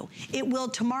value. It will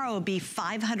tomorrow be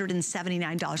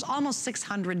 $579, almost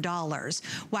 $600.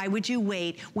 Why would you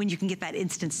wait when you can get that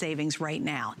instant savings right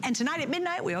now? And tonight at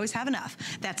midnight, we always have enough.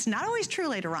 That's not always true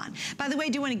later on. By the way, I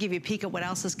do want to give you a peek at what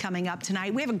else is coming up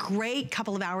tonight. We have a great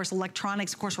couple of hours of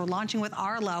electronics. Of course, we're launching with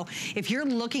Arlo. If you're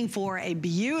looking for a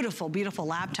beautiful, beautiful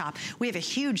laptop, we have a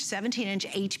huge 17-inch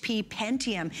HP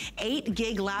Pentium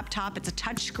 8-gig laptop. It's a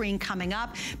touchscreen coming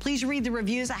up. Please read the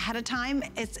reviews ahead of time.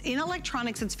 It's in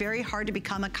electronics. It's very hard to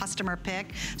become a customer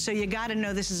pick, so you gotta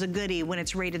know this is a goodie when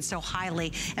it's rated so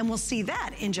highly, and we'll see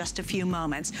that in just a few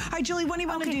moments. All right, Julie, what do you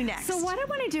want to do next? So what I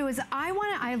want to do is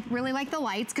I really like the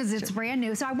lights because it's brand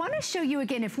new, so I want to show you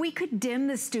again, if we could dim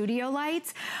the studio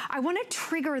lights, I want to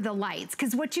trigger the lights,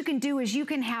 because what you can do is you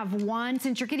can have one,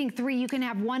 since you're getting 3, you can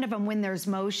have one of them when there's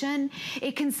motion.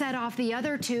 It can set off the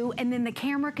other 2, and then the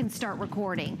camera can start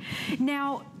recording.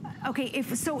 Now, okay,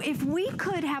 if we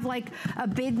could have like a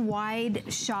big wide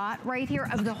shot right here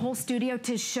of the whole studio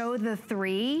to show the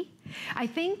 3, I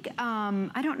think,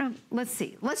 I don't know, let's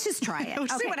see. Let's just try it. We'll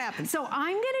see what happens. So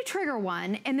I'm gonna trigger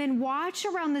one and then watch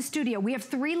around the studio. We have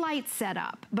 3 lights set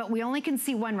up, but we only can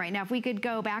see one right now. If we could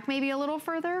go back maybe a little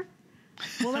further.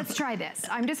 Well, let's try this.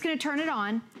 I'm just gonna turn it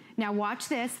on. Now watch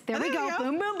this. There we go.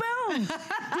 Boom, boom, boom.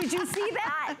 Did you see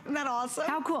that? Isn't that awesome?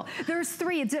 How cool. There's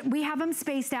 3. We have them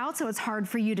spaced out, so it's hard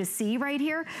for you to see right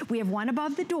here. We have one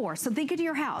above the door. So think of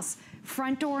your house.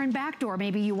 Front door and back door,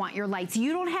 maybe you want your lights.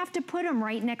 You don't have to put them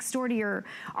right next door to your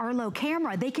Arlo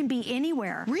camera. They can be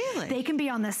anywhere. Really? They can be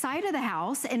on the side of the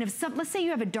house, and if let's say you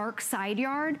have a dark side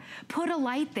yard, put a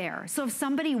light there. So if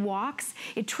somebody walks,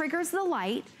 it triggers the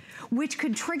light, which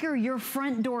could trigger your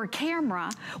front door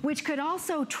camera, which could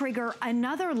also trigger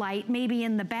another light maybe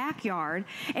in the backyard.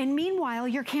 And meanwhile,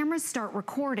 your cameras start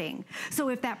recording. So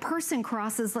if that person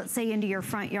crosses, let's say, into your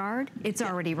front yard, it's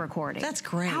already recording. That's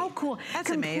great. How cool. That's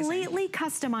amazing. Completely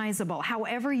customizable,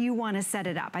 however you want to set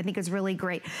it up. I think it's really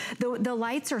great. The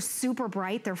lights are super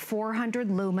bright. They're 400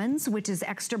 lumens, which is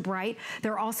extra bright.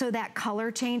 They're also that color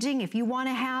changing. If you want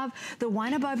to have the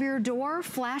one above your door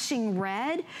flashing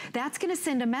red, that's going to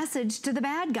send a message to the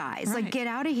bad guys, right. like get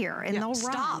out of here, and they'll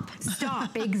run.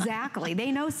 Stop, exactly. They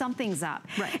know something's up.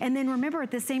 Right. And then remember, at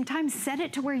the same time, set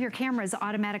it to where your camera is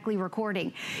automatically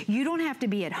recording. You don't have to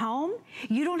be at home.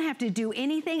 You don't have to do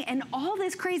anything, and all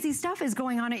this crazy stuff is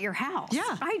going on at your house.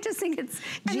 Yeah. I just think it's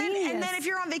genius. And then if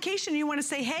you're on vacation, you want to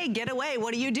say, hey, get away.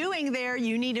 What are you doing there?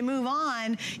 You need to move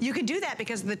on. You can do that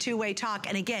because of the 2-way talk.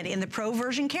 And again, in the Pro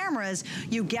version cameras,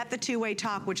 you get the 2-way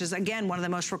talk, which is, again, one of the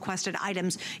most requested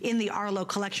items in the Arlo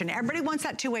collection. Everybody wants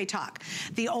that 2-way talk.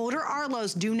 The older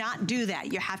Arlos do not do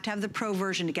that. You have to have the Pro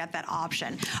version to get that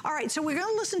option. All right, so we're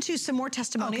going to listen to some more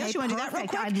testimonials. Okay, you want to do that real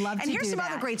quick? I'd love to do that. And here's some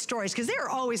other great stories, because they're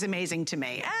always amazing to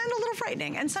me, and a little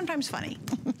frightening, and sometimes funny.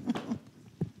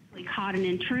 We caught an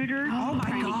intruder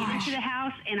trying to get into the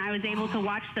house, and I was able to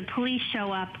watch the police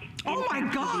show up. Oh my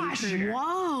gosh!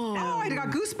 Whoa! Oh, I got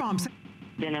goosebumps.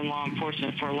 Been in law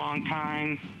enforcement for a long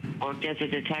time, worked as a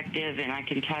detective, and I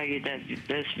can tell you that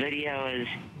this video is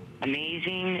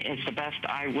amazing. It's the best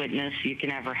eyewitness you can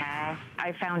ever have.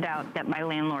 I found out that my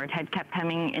landlord had kept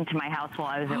coming into my house while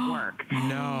I was at work.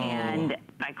 No. And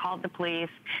I called the police.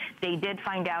 They did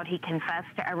find out he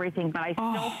confessed to everything, but I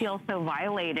still feel so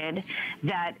violated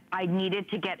that I needed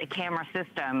to get a camera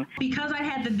system. Because I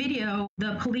had the video,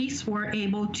 the police were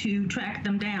able to track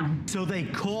them down. So they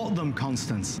caught them,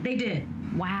 Constance? They did.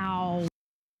 Wow.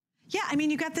 Yeah, I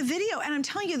mean, you got the video, and I'm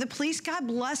telling you, the police, God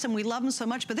bless them, we love them so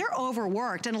much, but they're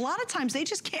overworked, and a lot of times they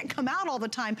just can't come out all the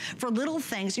time for little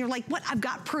things. You're like, what? I've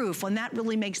got proof, when that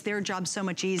really makes their job so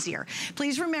much easier.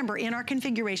 Please remember, in our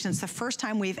configuration, it's the first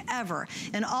time we've ever,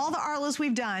 in all the Arlos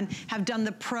we've done, have done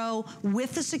the Pro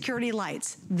with the security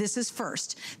lights. This is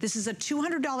first. This is a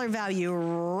 $200 value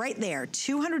right there,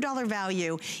 $200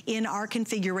 value in our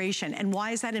configuration. And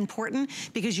why is that important?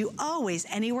 Because you always,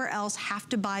 anywhere else, have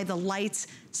to buy the lights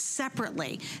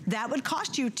separately. That would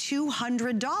cost you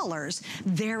 $200.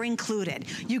 They're included.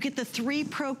 You get the 3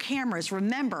 Pro cameras.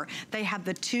 Remember, they have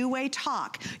the 2-way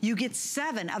talk. You get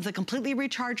 7 of the completely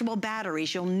rechargeable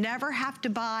batteries. You'll never have to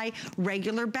buy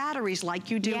regular batteries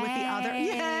like you do with the other.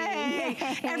 Yay!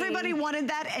 Everybody wanted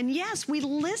that, and yes, we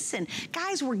listen.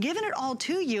 Guys, we're giving it all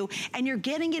to you, and you're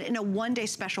getting it in a 1-day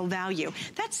special value.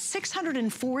 That's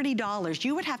 $640.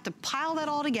 You would have to pile that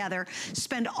all together,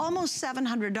 spend almost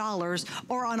 $700,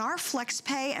 or on our Flex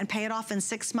Pay and pay it off in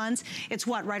 6 months, it's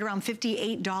what, right around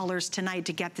 $58 tonight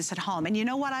to get this at home. And you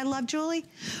know what I love, Julie?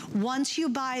 Once you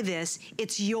buy this,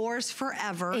 it's yours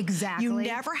forever. Exactly. You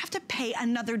never have to pay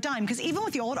another dime, because even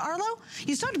with the old Arlo,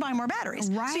 you still have to buy more batteries.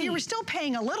 Right. So you were still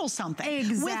paying a little something.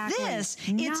 Exactly. With this,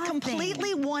 it's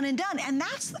completely one and done, and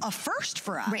that's a first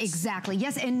for us. Right, exactly,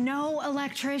 yes, and no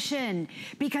electrician,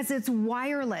 because it's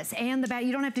wireless, and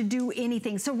you don't have to do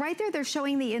anything. So right there, they're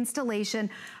showing the installation,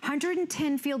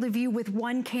 110 field of view with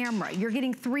 1 camera. You're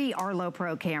getting 3 Arlo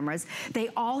Pro cameras. They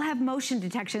all have motion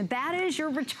detection. That is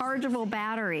your rechargeable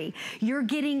battery. You're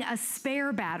getting a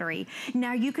spare battery.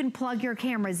 Now you can plug your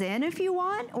cameras in if you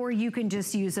want, or you can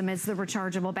just use them as the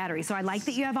rechargeable battery. So I like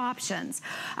that you have options.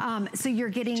 So you're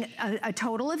getting a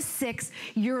total of 6.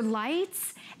 Your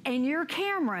lights and your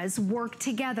cameras work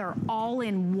together all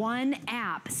in one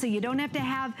app, so you don't have to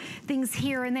have things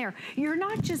here and there. You're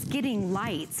not just getting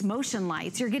lights, motion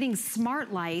lights, you're getting smart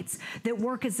smart lights that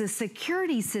work as a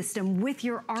security system with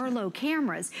your Arlo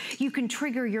cameras. You can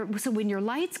trigger so when your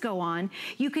lights go on,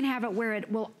 you can have it where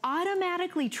it will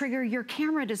automatically trigger your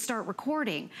camera to start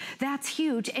recording. That's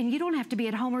huge, and you don't have to be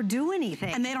at home or do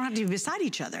anything. And they don't have to be beside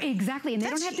each other. Exactly, and they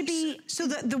don't have to be... So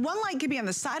the one light could be on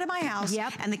the side of my house,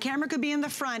 and the camera could be in the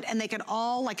front, and they could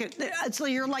all, so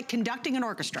you're like conducting an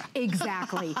orchestra.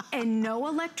 Exactly, and no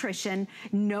electrician,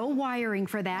 no wiring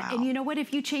for that. Wow. And you know what,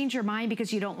 if you change your mind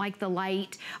because you don't like the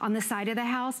light on the side of the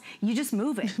house, you just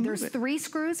move it. There's 3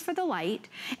 screws for the light,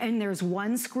 and there's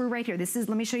 1 screw right here. This is,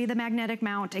 let me show you the magnetic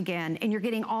mount again, and you're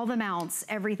getting all the mounts,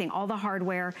 everything, all the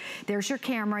hardware. There's your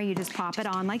camera, you just pop it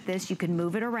on like this, you can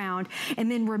move it around. And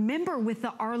then remember, with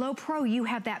the Arlo Pro, you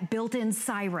have that built-in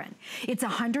siren. It's a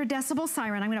 100 decibel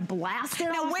siren. I'm gonna blast it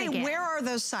off Now wait, again. where are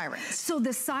those sirens? So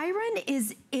the siren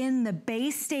is in the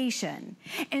base station.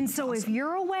 And so if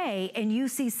you're away and you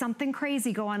see something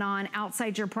crazy going on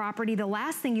outside your property, the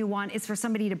last thing you want is for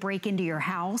somebody to break into your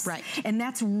house. Right. And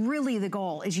that's really the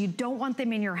goal, is you don't want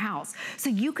them in your house. So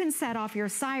you can set off your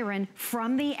siren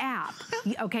from the app.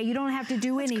 Okay, you don't have to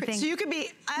do anything. So you could be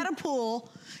at a pool,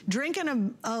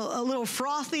 drinking a little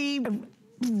frothy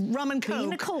rum and coke.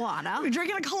 Drinking a colada.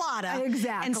 Drinking a colada.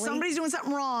 Exactly. And somebody's doing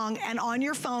something wrong, and on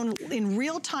your phone, in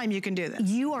real time, you can do this.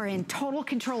 You are in total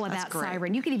control of that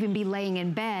siren. You could even be laying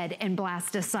in bed and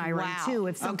blast a siren too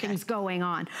if something's going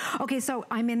on. Okay, so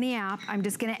I'm in the app. I'm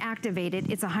just gonna activate it.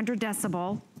 It's 100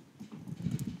 decibel.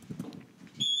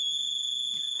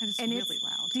 That is and really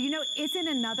loud. Do you know, it's in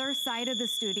another side of the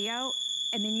studio,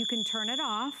 and then you can turn it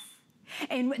off.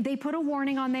 And they put a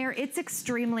warning on there. It's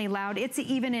extremely loud. It's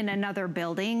even in another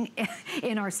building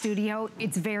in our studio.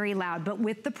 It's very loud. But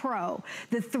with the Pro,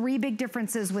 the 3 big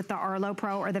differences with the Arlo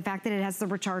Pro are the fact that it has the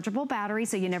rechargeable battery,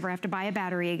 so you never have to buy a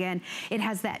battery again. It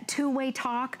has that 2-way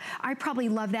talk. I probably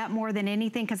love that more than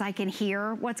anything because I can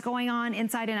hear what's going on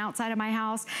inside and outside of my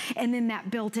house. And then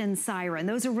that built-in siren.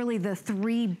 Those are really the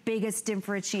 3 biggest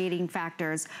differentiating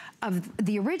factors of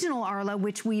the original Arlo,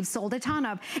 which we've sold a ton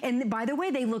of. And by the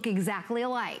way, they look exactly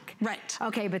alike. Right.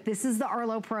 Okay, but this is the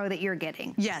Arlo Pro that you're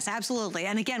getting. Yes, absolutely.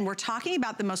 And again, we're talking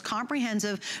about the most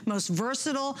comprehensive, most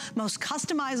versatile, most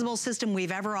customizable system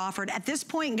we've ever offered. At this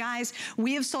point, guys,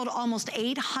 we have sold almost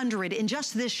 800 in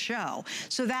just this show.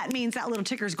 So that means that little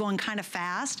ticker's going kind of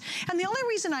fast. And the only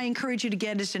reason I encourage you to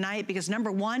get it tonight, because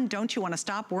number 1, don't you want to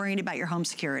stop worrying about your home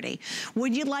security?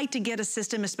 Would you like to get a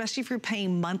system, especially if you're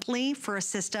paying monthly for a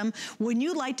system, would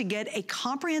you like to get a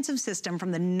comprehensive system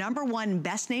from the number 1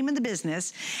 best name in the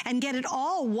business and get it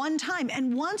all one time?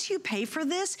 And once you pay for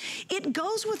this, it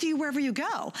goes with you wherever you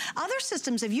go. Other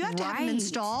systems, if you have to have them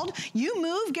installed, you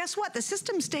move, guess what? The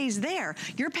system stays there.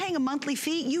 You're paying a monthly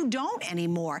fee, you don't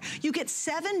anymore. You get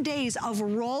 7 days of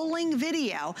rolling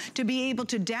video to be able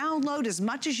to download as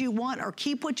much as you want or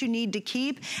keep what you need to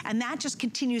keep, and that just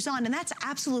continues on, and that's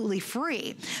absolutely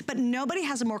free. But nobody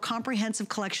has a more comprehensive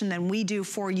collection than we do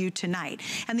for you tonight.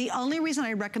 And the only reason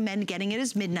I recommend getting it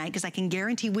is midnight, because I can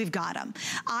guarantee we've got them.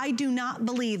 I do not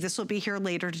believe this will be here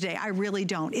later today. I really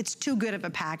don't. It's too good of a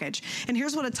package. And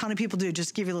here's what a ton of people do, just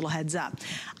to give you a little heads up.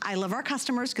 I love our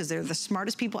customers because they're the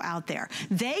smartest people out there.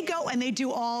 They go and they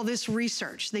do all this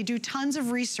research. They do tons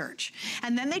of research.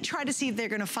 And then they try to see if they're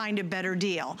going to find a better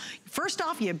deal. First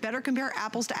off, you better compare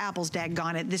apples to apples,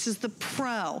 daggone it. This is the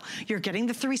Pro. You're getting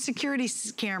the 3 security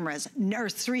cameras, or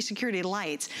 3 security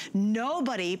lights.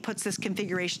 Nobody puts this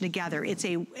configuration together. It's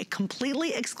a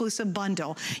completely exclusive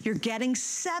bundle. You're getting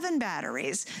 7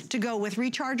 batteries to go with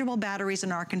rechargeable batteries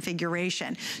in our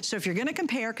configuration. So if you're gonna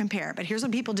compare, compare. But here's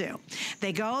what people do.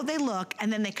 They go, they look,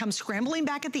 and then they come scrambling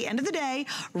back at the end of the day,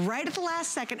 right at the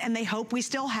last second, and they hope we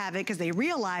still have it because they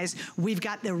realize we've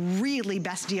got the really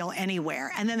best deal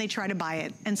anywhere. And then they try to buy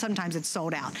it, and sometimes it's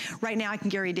sold out. Right now, I can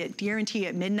guarantee you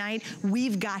at midnight,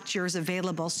 we've got yours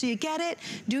available. So you get it,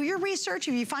 do your research.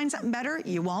 If you find something better,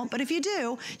 you won't. But if you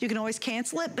do, you can always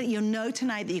cancel it, but you'll know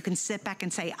tonight that you can sit back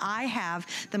and say, I have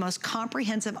the most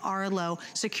comprehensive Arlo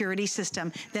security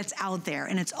system that's out there,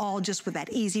 and it's all just with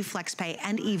that easy flex pay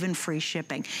and even free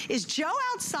shipping. Is Joe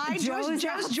outside? Joe's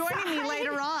joining me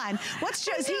later on. What's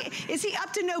Joe? Is he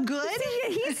up to no good?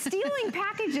 He's stealing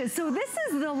packages. So this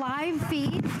is the live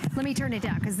feed. Let me turn it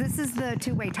down because this is the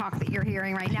 2-way talk that you're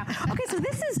hearing right now. Okay, so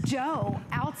this is Joe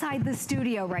outside the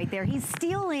studio right there. He's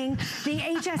stealing the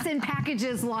HSN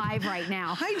packages live right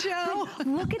now. Hi, Joe. But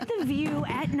look at the view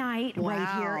at night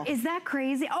right here. Is that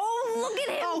crazy? Oh, look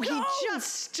at him Oh, go. he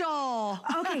just stole.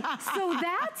 Okay, so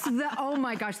that's the, oh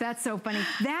my gosh, that's so funny.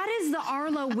 That is the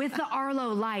Arlo with the Arlo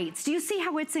lights. Do you see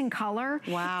how it's in color?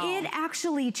 Wow. It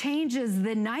actually changes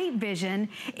the night vision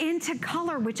into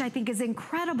color, which I think is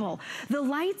incredible. The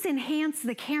lights enhance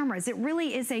the cameras. It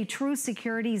really is a true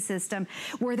security system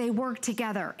where they work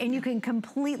together and you can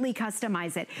completely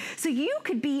customize it. So you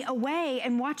could be away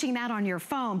and watching that on your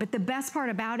phone, but the best part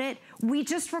about it, we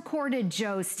just recorded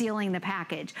Joe stealing the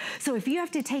package. So if you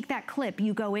have to take that clip,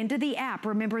 you go into the app.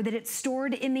 Remember that it's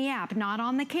stored in the app, not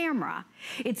on the camera.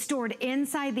 It's stored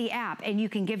inside the app and you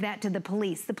can give that to the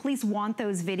police. The police want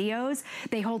those videos.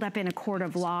 They hold up in a court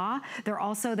of law. They're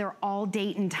all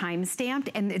date and time stamped,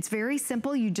 and it's very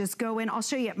simple. You just go in, I'll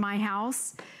show you at my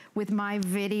house with my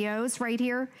videos right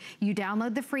here. You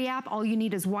download the free app. All you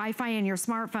need is Wi-Fi and your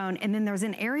smartphone. And then there's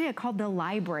an area called the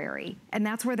library. And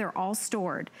that's where they're all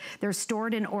stored. They're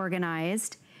stored and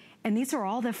organized. And these are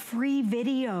all the free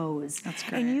videos. That's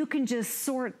great. And you can just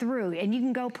sort through. And you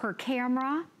can go per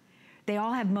camera. They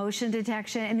all have motion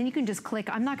detection, and then you can just click.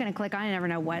 I'm not gonna click, I never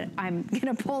know what I'm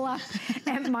gonna pull up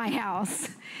at my house.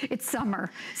 It's summer,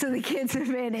 so the kids have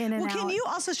been in and out. Well, can you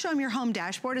also show them your home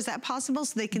dashboard? Is that possible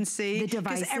so they can see? The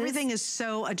devices. Because everything is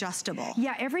so adjustable.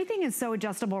 Yeah, everything is so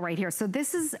adjustable right here. So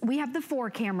this is, we have the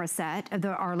 4-camera set of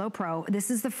the Arlo Pro. This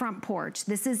is the front porch.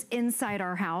 This is inside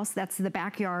our house. That's the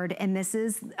backyard, and this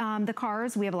is the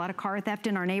cars. We have a lot of car theft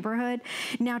in our neighborhood.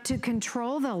 Now to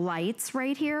control the lights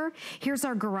right here, here's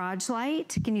our garage light.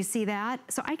 Can you see that?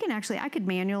 So I could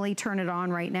manually turn it on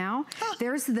right now.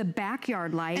 There's the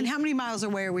backyard light. And how many miles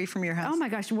away are we from your house? Oh my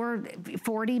gosh, we're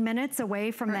 40 minutes away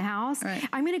from the house. Right.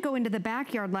 I'm gonna go into the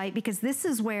backyard light because this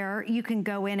is where you can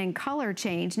go in and color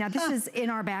change. Now this is in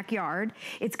our backyard.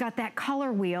 It's got that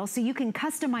color wheel so you can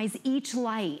customize each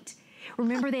light.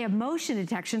 Remember, they have motion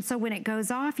detection, so when it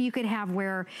goes off, you could have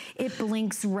where it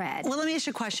blinks red. Well, let me ask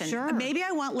you a question. Sure. Maybe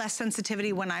I want less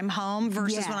sensitivity when I'm home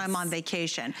versus when I'm on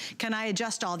vacation. Can I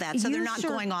adjust all that so they're not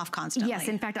going off constantly? Yes,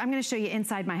 in fact, I'm gonna show you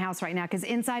inside my house right now, because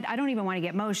inside, I don't even wanna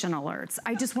get motion alerts.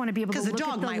 I just wanna be able to look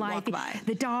at the light.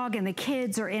 The dog and the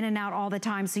kids are in and out all the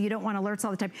time, so you don't want alerts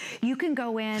all the time. You can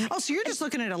go in. Oh, so you're just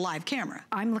looking at a live camera.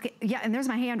 I'm looking, yeah, and there's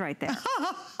my hand right there.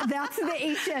 That's the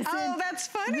HSN. Oh, that's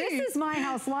funny. This is my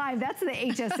house live. That's the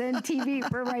HSN TV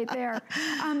right there.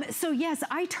 So yes,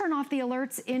 I turn off the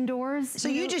alerts indoors. So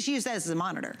you just use that as a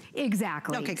monitor?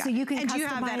 Exactly. Okay, got so you can And customize. do you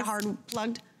have that hard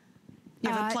plugged? You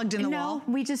have it plugged in the wall?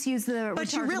 No, we just use the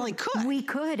But you really could. We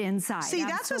could inside. See,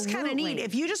 that's what's kind of neat.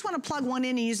 If you just want to plug one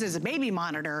in and use it as a baby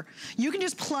monitor, you can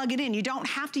just plug it in. You don't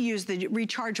have to use the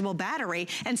rechargeable battery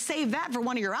and save that for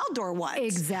one of your outdoor ones.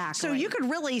 Exactly. So you could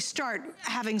really start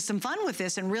having some fun with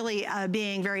this and really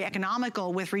being very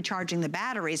economical with recharging the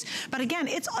batteries. But again,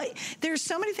 there's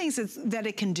so many things that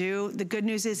it can do. The good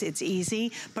news is it's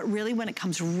easy, but really when it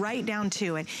comes right down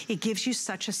to it, it gives you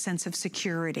such a sense of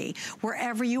security.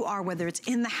 Wherever you are, whether it's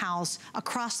in the house,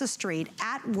 across the street,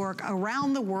 at work,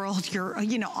 around the world, you're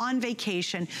on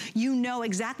vacation, you know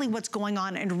exactly what's going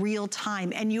on in real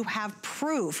time, and you have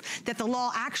proof that the law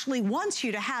actually wants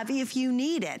you to have if you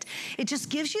need it. It just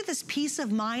gives you this peace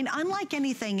of mind unlike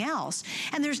anything else.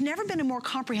 And there's never been a more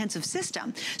comprehensive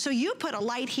system. So you put a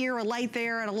light here, a light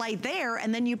there, and a light there,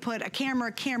 and then you put a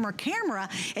camera,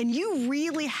 and you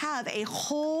really have a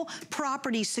whole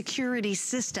property security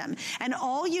system. And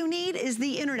all you need is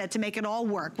the internet to make it all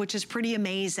work, which is pretty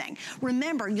amazing.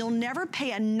 Remember, you'll never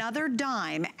pay another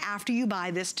dime after you buy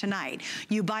this tonight.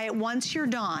 You buy it once, you're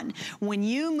done. When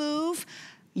you move,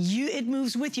 it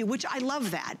moves with you, which I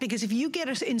love that, because if you get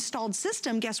an installed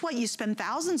system, guess what? You spend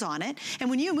thousands on it, and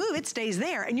when you move, it stays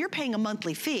there, and you're paying a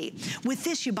monthly fee. With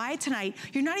this, you buy it tonight,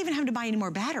 you're not even having to buy any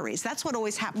more batteries. That's what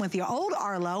always happened with the old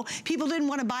Arlo. People didn't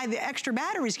want to buy the extra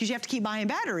batteries because you have to keep buying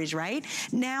batteries, right?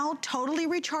 Now, totally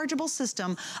rechargeable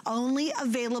system, only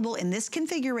available in this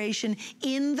configuration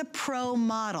in the Pro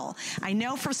model. I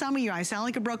know for some of you, I sound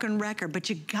like a broken record, but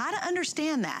you gotta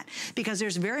understand that, because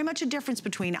there's very much a difference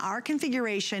between our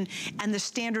configuration and the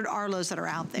standard Arlos that are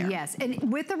out there. Yes,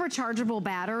 and with the rechargeable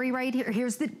battery right here,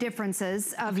 here's the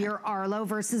differences of your Arlo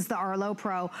versus the Arlo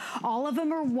Pro. All of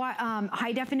them are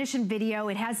high definition video.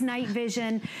 It has night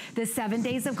vision. The 7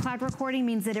 days of cloud recording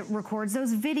means that it records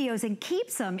those videos and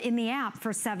keeps them in the app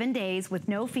for 7 days with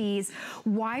no fees.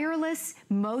 Wireless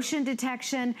motion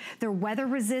detection. They're weather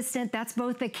resistant. That's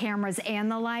both the cameras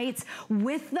and the lights.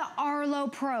 With the Arlo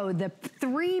Pro, the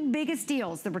 3 biggest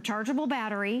deals, the rechargeable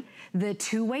battery, the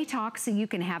two-way talk, so you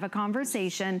can have a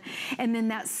conversation. And then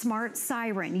that smart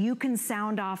siren, you can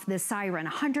sound off the siren,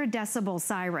 100 decibel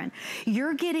siren.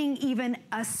 You're getting even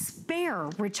a spare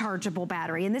rechargeable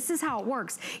battery. And this is how it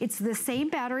works. It's the same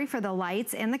battery for the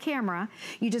lights and the camera.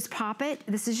 You just pop it,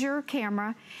 this is your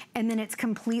camera, and then it's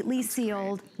completely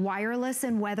sealed, wireless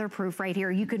and weatherproof right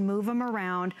here. You can move them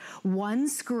around, one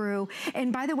screw.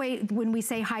 And by the way, when we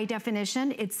say high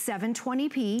definition, it's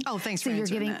 720p. Oh, thanks so for you're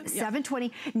answering getting that.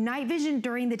 720. Night vision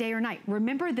during the day or night.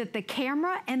 Remember that the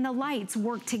camera and the lights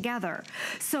work together.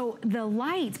 So the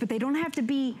lights, but they don't have to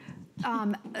be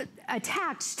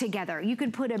attached together. You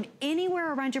could put them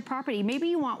anywhere around your property. Maybe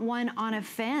you want one on a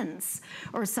fence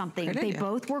or something. They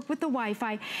both work with the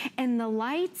Wi-Fi, and the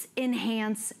lights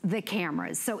enhance the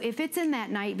cameras. So if it's in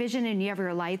that night vision and you have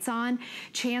your lights on,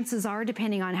 chances are,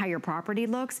 depending on how your property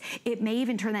looks, it may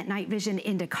even turn that night vision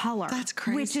into color. That's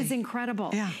crazy. Which is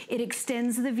incredible. Yeah. It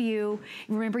extends the view.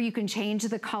 Remember, you can change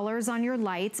the colors on your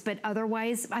lights, but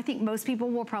otherwise, I think most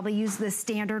people will probably use the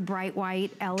standard bright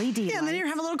white LED Yeah, and then you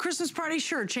have a little Christmas party,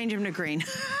 sure, change them to green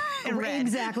and red.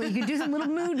 Exactly, you can do some little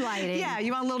mood lighting. Yeah,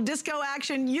 you want a little disco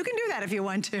action, you can do that if you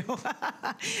want to.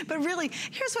 But really,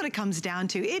 here's what it comes down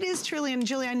to. It is truly, and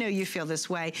Julie, I know you feel this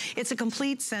way, it's a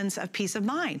complete sense of peace of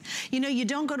mind. You know, you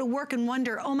don't go to work and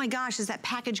wonder, oh my gosh, is that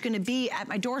package gonna be at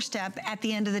my doorstep at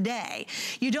the end of the day?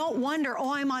 You don't wonder,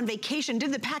 oh, I'm on vacation,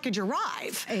 did the package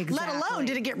arrive? Exactly. Let alone,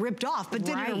 did it get ripped off, but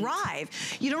did it arrive?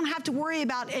 You don't have to worry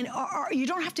about, or you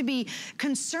don't have to be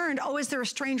concerned, oh, is there a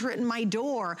stranger at my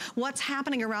door? What's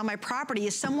happening around my property?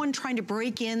 Is someone trying to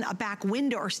break in a back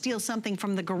window or steal something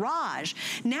from the garage?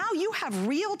 Now you have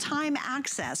real-time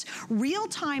access,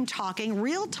 real-time talking,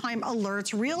 real-time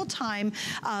alerts, real-time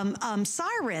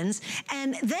sirens,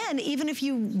 and then even if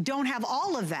you don't have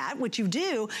all of that, which you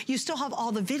do, you still have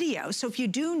all the video. So if you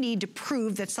do need to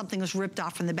prove that something was ripped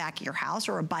off from the back of your house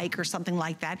or a bike or something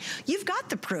like that, you've got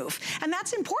the proof. And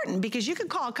that's important because you could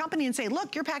call a company and say,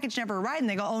 look, your package never arrived, and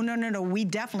they go, oh, no, no, no, we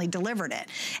definitely delivered it.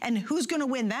 And who's gonna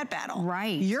win that battle?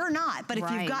 Right. You're not. But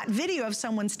if you've got video of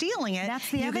someone stealing it,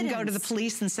 that's the you evidence. can go to the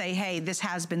police and say, hey, this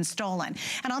has been stolen.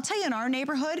 And I'll tell you, in our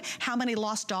neighborhood, how many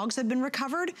lost dogs have been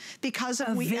recovered because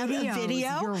of video.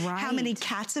 You're right. How many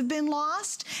cats have been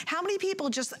lost? How many people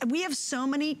we have so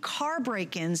many car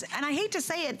break-ins, and I hate to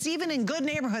say it, it's even in good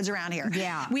neighborhoods around here.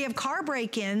 Yeah. We have car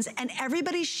break-ins, and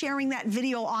everybody's sharing that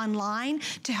video online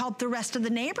to help the rest of the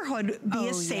neighborhood be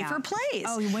a safer place.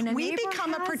 Oh, when we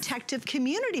become a protective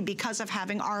community because of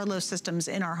having Arlo systems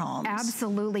in our homes.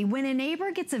 Absolutely. When a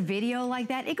neighbor gets a video like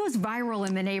that, it goes viral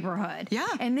in the neighborhood. Yeah.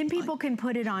 And then people can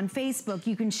put it on Facebook.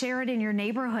 You can share it in your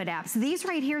neighborhood apps. These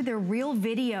right here, they're real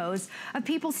videos of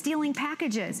people stealing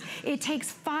packages. It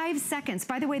takes 5 seconds.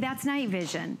 By the way, that's night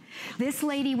vision. This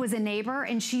lady was a neighbor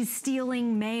and she's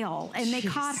stealing mail and they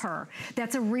caught her.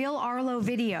 That's a real Arlo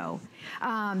video.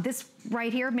 This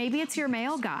right here, maybe it's your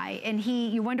mail guy and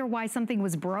you wonder why something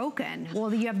was broken.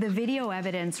 Well, you have the video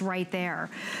evidence right there.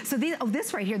 So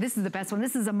this right here, this is the best one.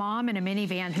 This is a mom in a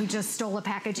minivan who just stole a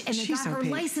package and they got her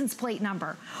license plate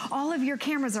number. All of your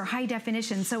cameras are high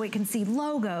definition so it can see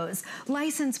logos,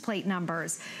 license plate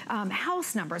numbers,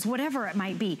 house numbers, whatever it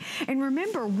might be. And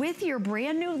remember, with your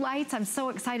brand new lights, I'm so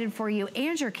excited for you,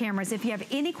 and your cameras, if you have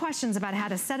any questions about how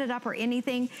to set it up or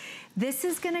anything, this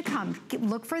is gonna come.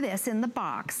 Look for this in the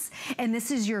box. And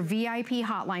this is your VIP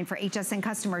hotline for HSN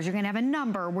customers. You're gonna have a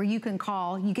number where you can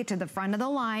call, you get to the front of the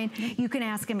line, you can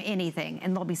ask them anything,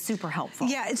 and they'll be super helpful.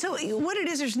 Yeah, so what it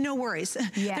is, there's no worries.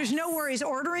 Yes. There's no worries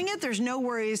ordering it, there's no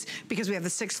worries because we have the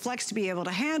 6 Flex to be able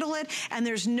to handle it, and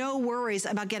there's no worries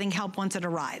about getting help once it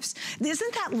arrives.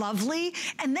 Isn't that lovely?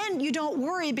 And then you don't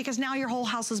worry because now your whole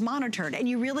house is monitored, and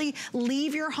you really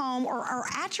leave your home or are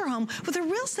at your home with a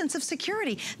real sense of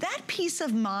security. That peace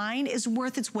of mind is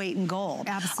worth its weight in gold.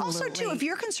 Absolutely. Also, too, if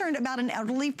you're concerned about an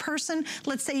elderly person,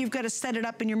 let's say you've got to set it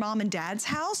up in your mom and dad's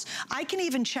house, I can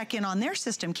even check in on their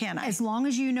system, can I? As long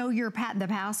as you know the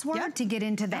password to get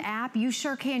into the app, you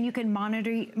sure can. You can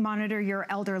monitor your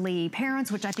elderly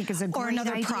parents, which I think is a great idea.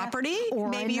 Or another property. Or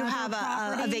maybe you have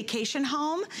a vacation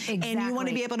home and you want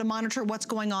to be able to monitor what's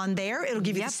going on there. It'll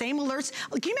give you the same alerts.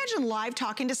 Can you imagine live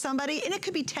talking to somebody and it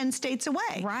could be 10 states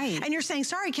away? Right. And you're saying,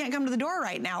 sorry, can't come to the door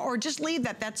right now. Or just leave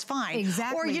that, that's fine.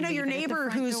 Exactly. Or, you know, your neighbor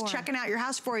who's checking out your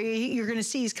house for you, you're gonna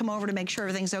see he's come over to make sure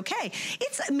everything's okay.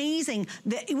 It's amazing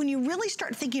that when you really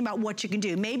start thinking about what you can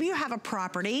do, maybe you have a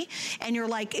property and you're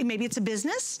like, maybe it's a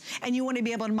business and you want to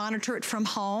be able to monitor it from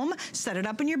home, set it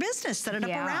up in your business, set it up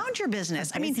around your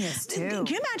business. I mean, can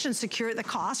you imagine the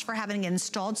cost for having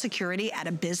installed security at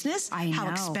a business? How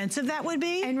expensive that would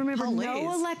be? And remember,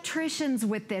 no electricians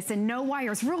with this and no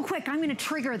wires. Real quick, I'm gonna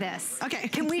trigger this. Okay.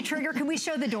 Can we trigger? Can we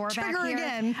show the door back here?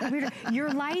 Again.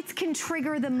 Your lights can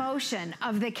trigger the motion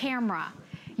of the camera.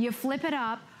 You flip it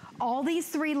up, all these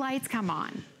 3 lights come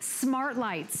on. Smart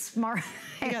lights, smart.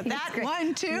 You got that,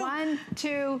 1, 2. 1,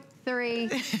 2, 3,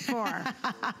 4.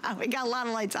 We got a lot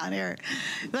of lights on here.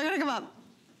 They're gonna come up.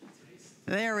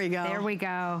 There we go. There we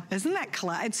go. Isn't that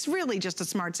clever? It's really just a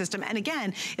smart system. And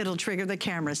again, it'll trigger the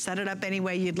camera. Set it up any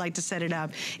way you'd like to set it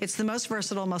up. It's the most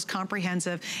versatile, most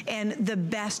comprehensive, and the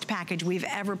best package we've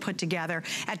ever put together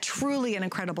at truly an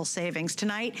incredible savings.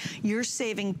 Tonight, you're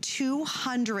saving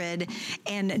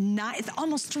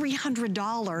almost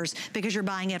 $300 because you're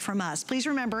buying it from us. Please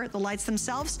remember, the lights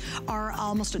themselves are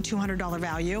almost a $200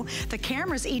 value. The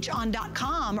cameras each on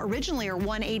 .com originally are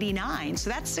 $189, so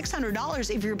that's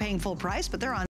 $600 if you're paying full price, but they're on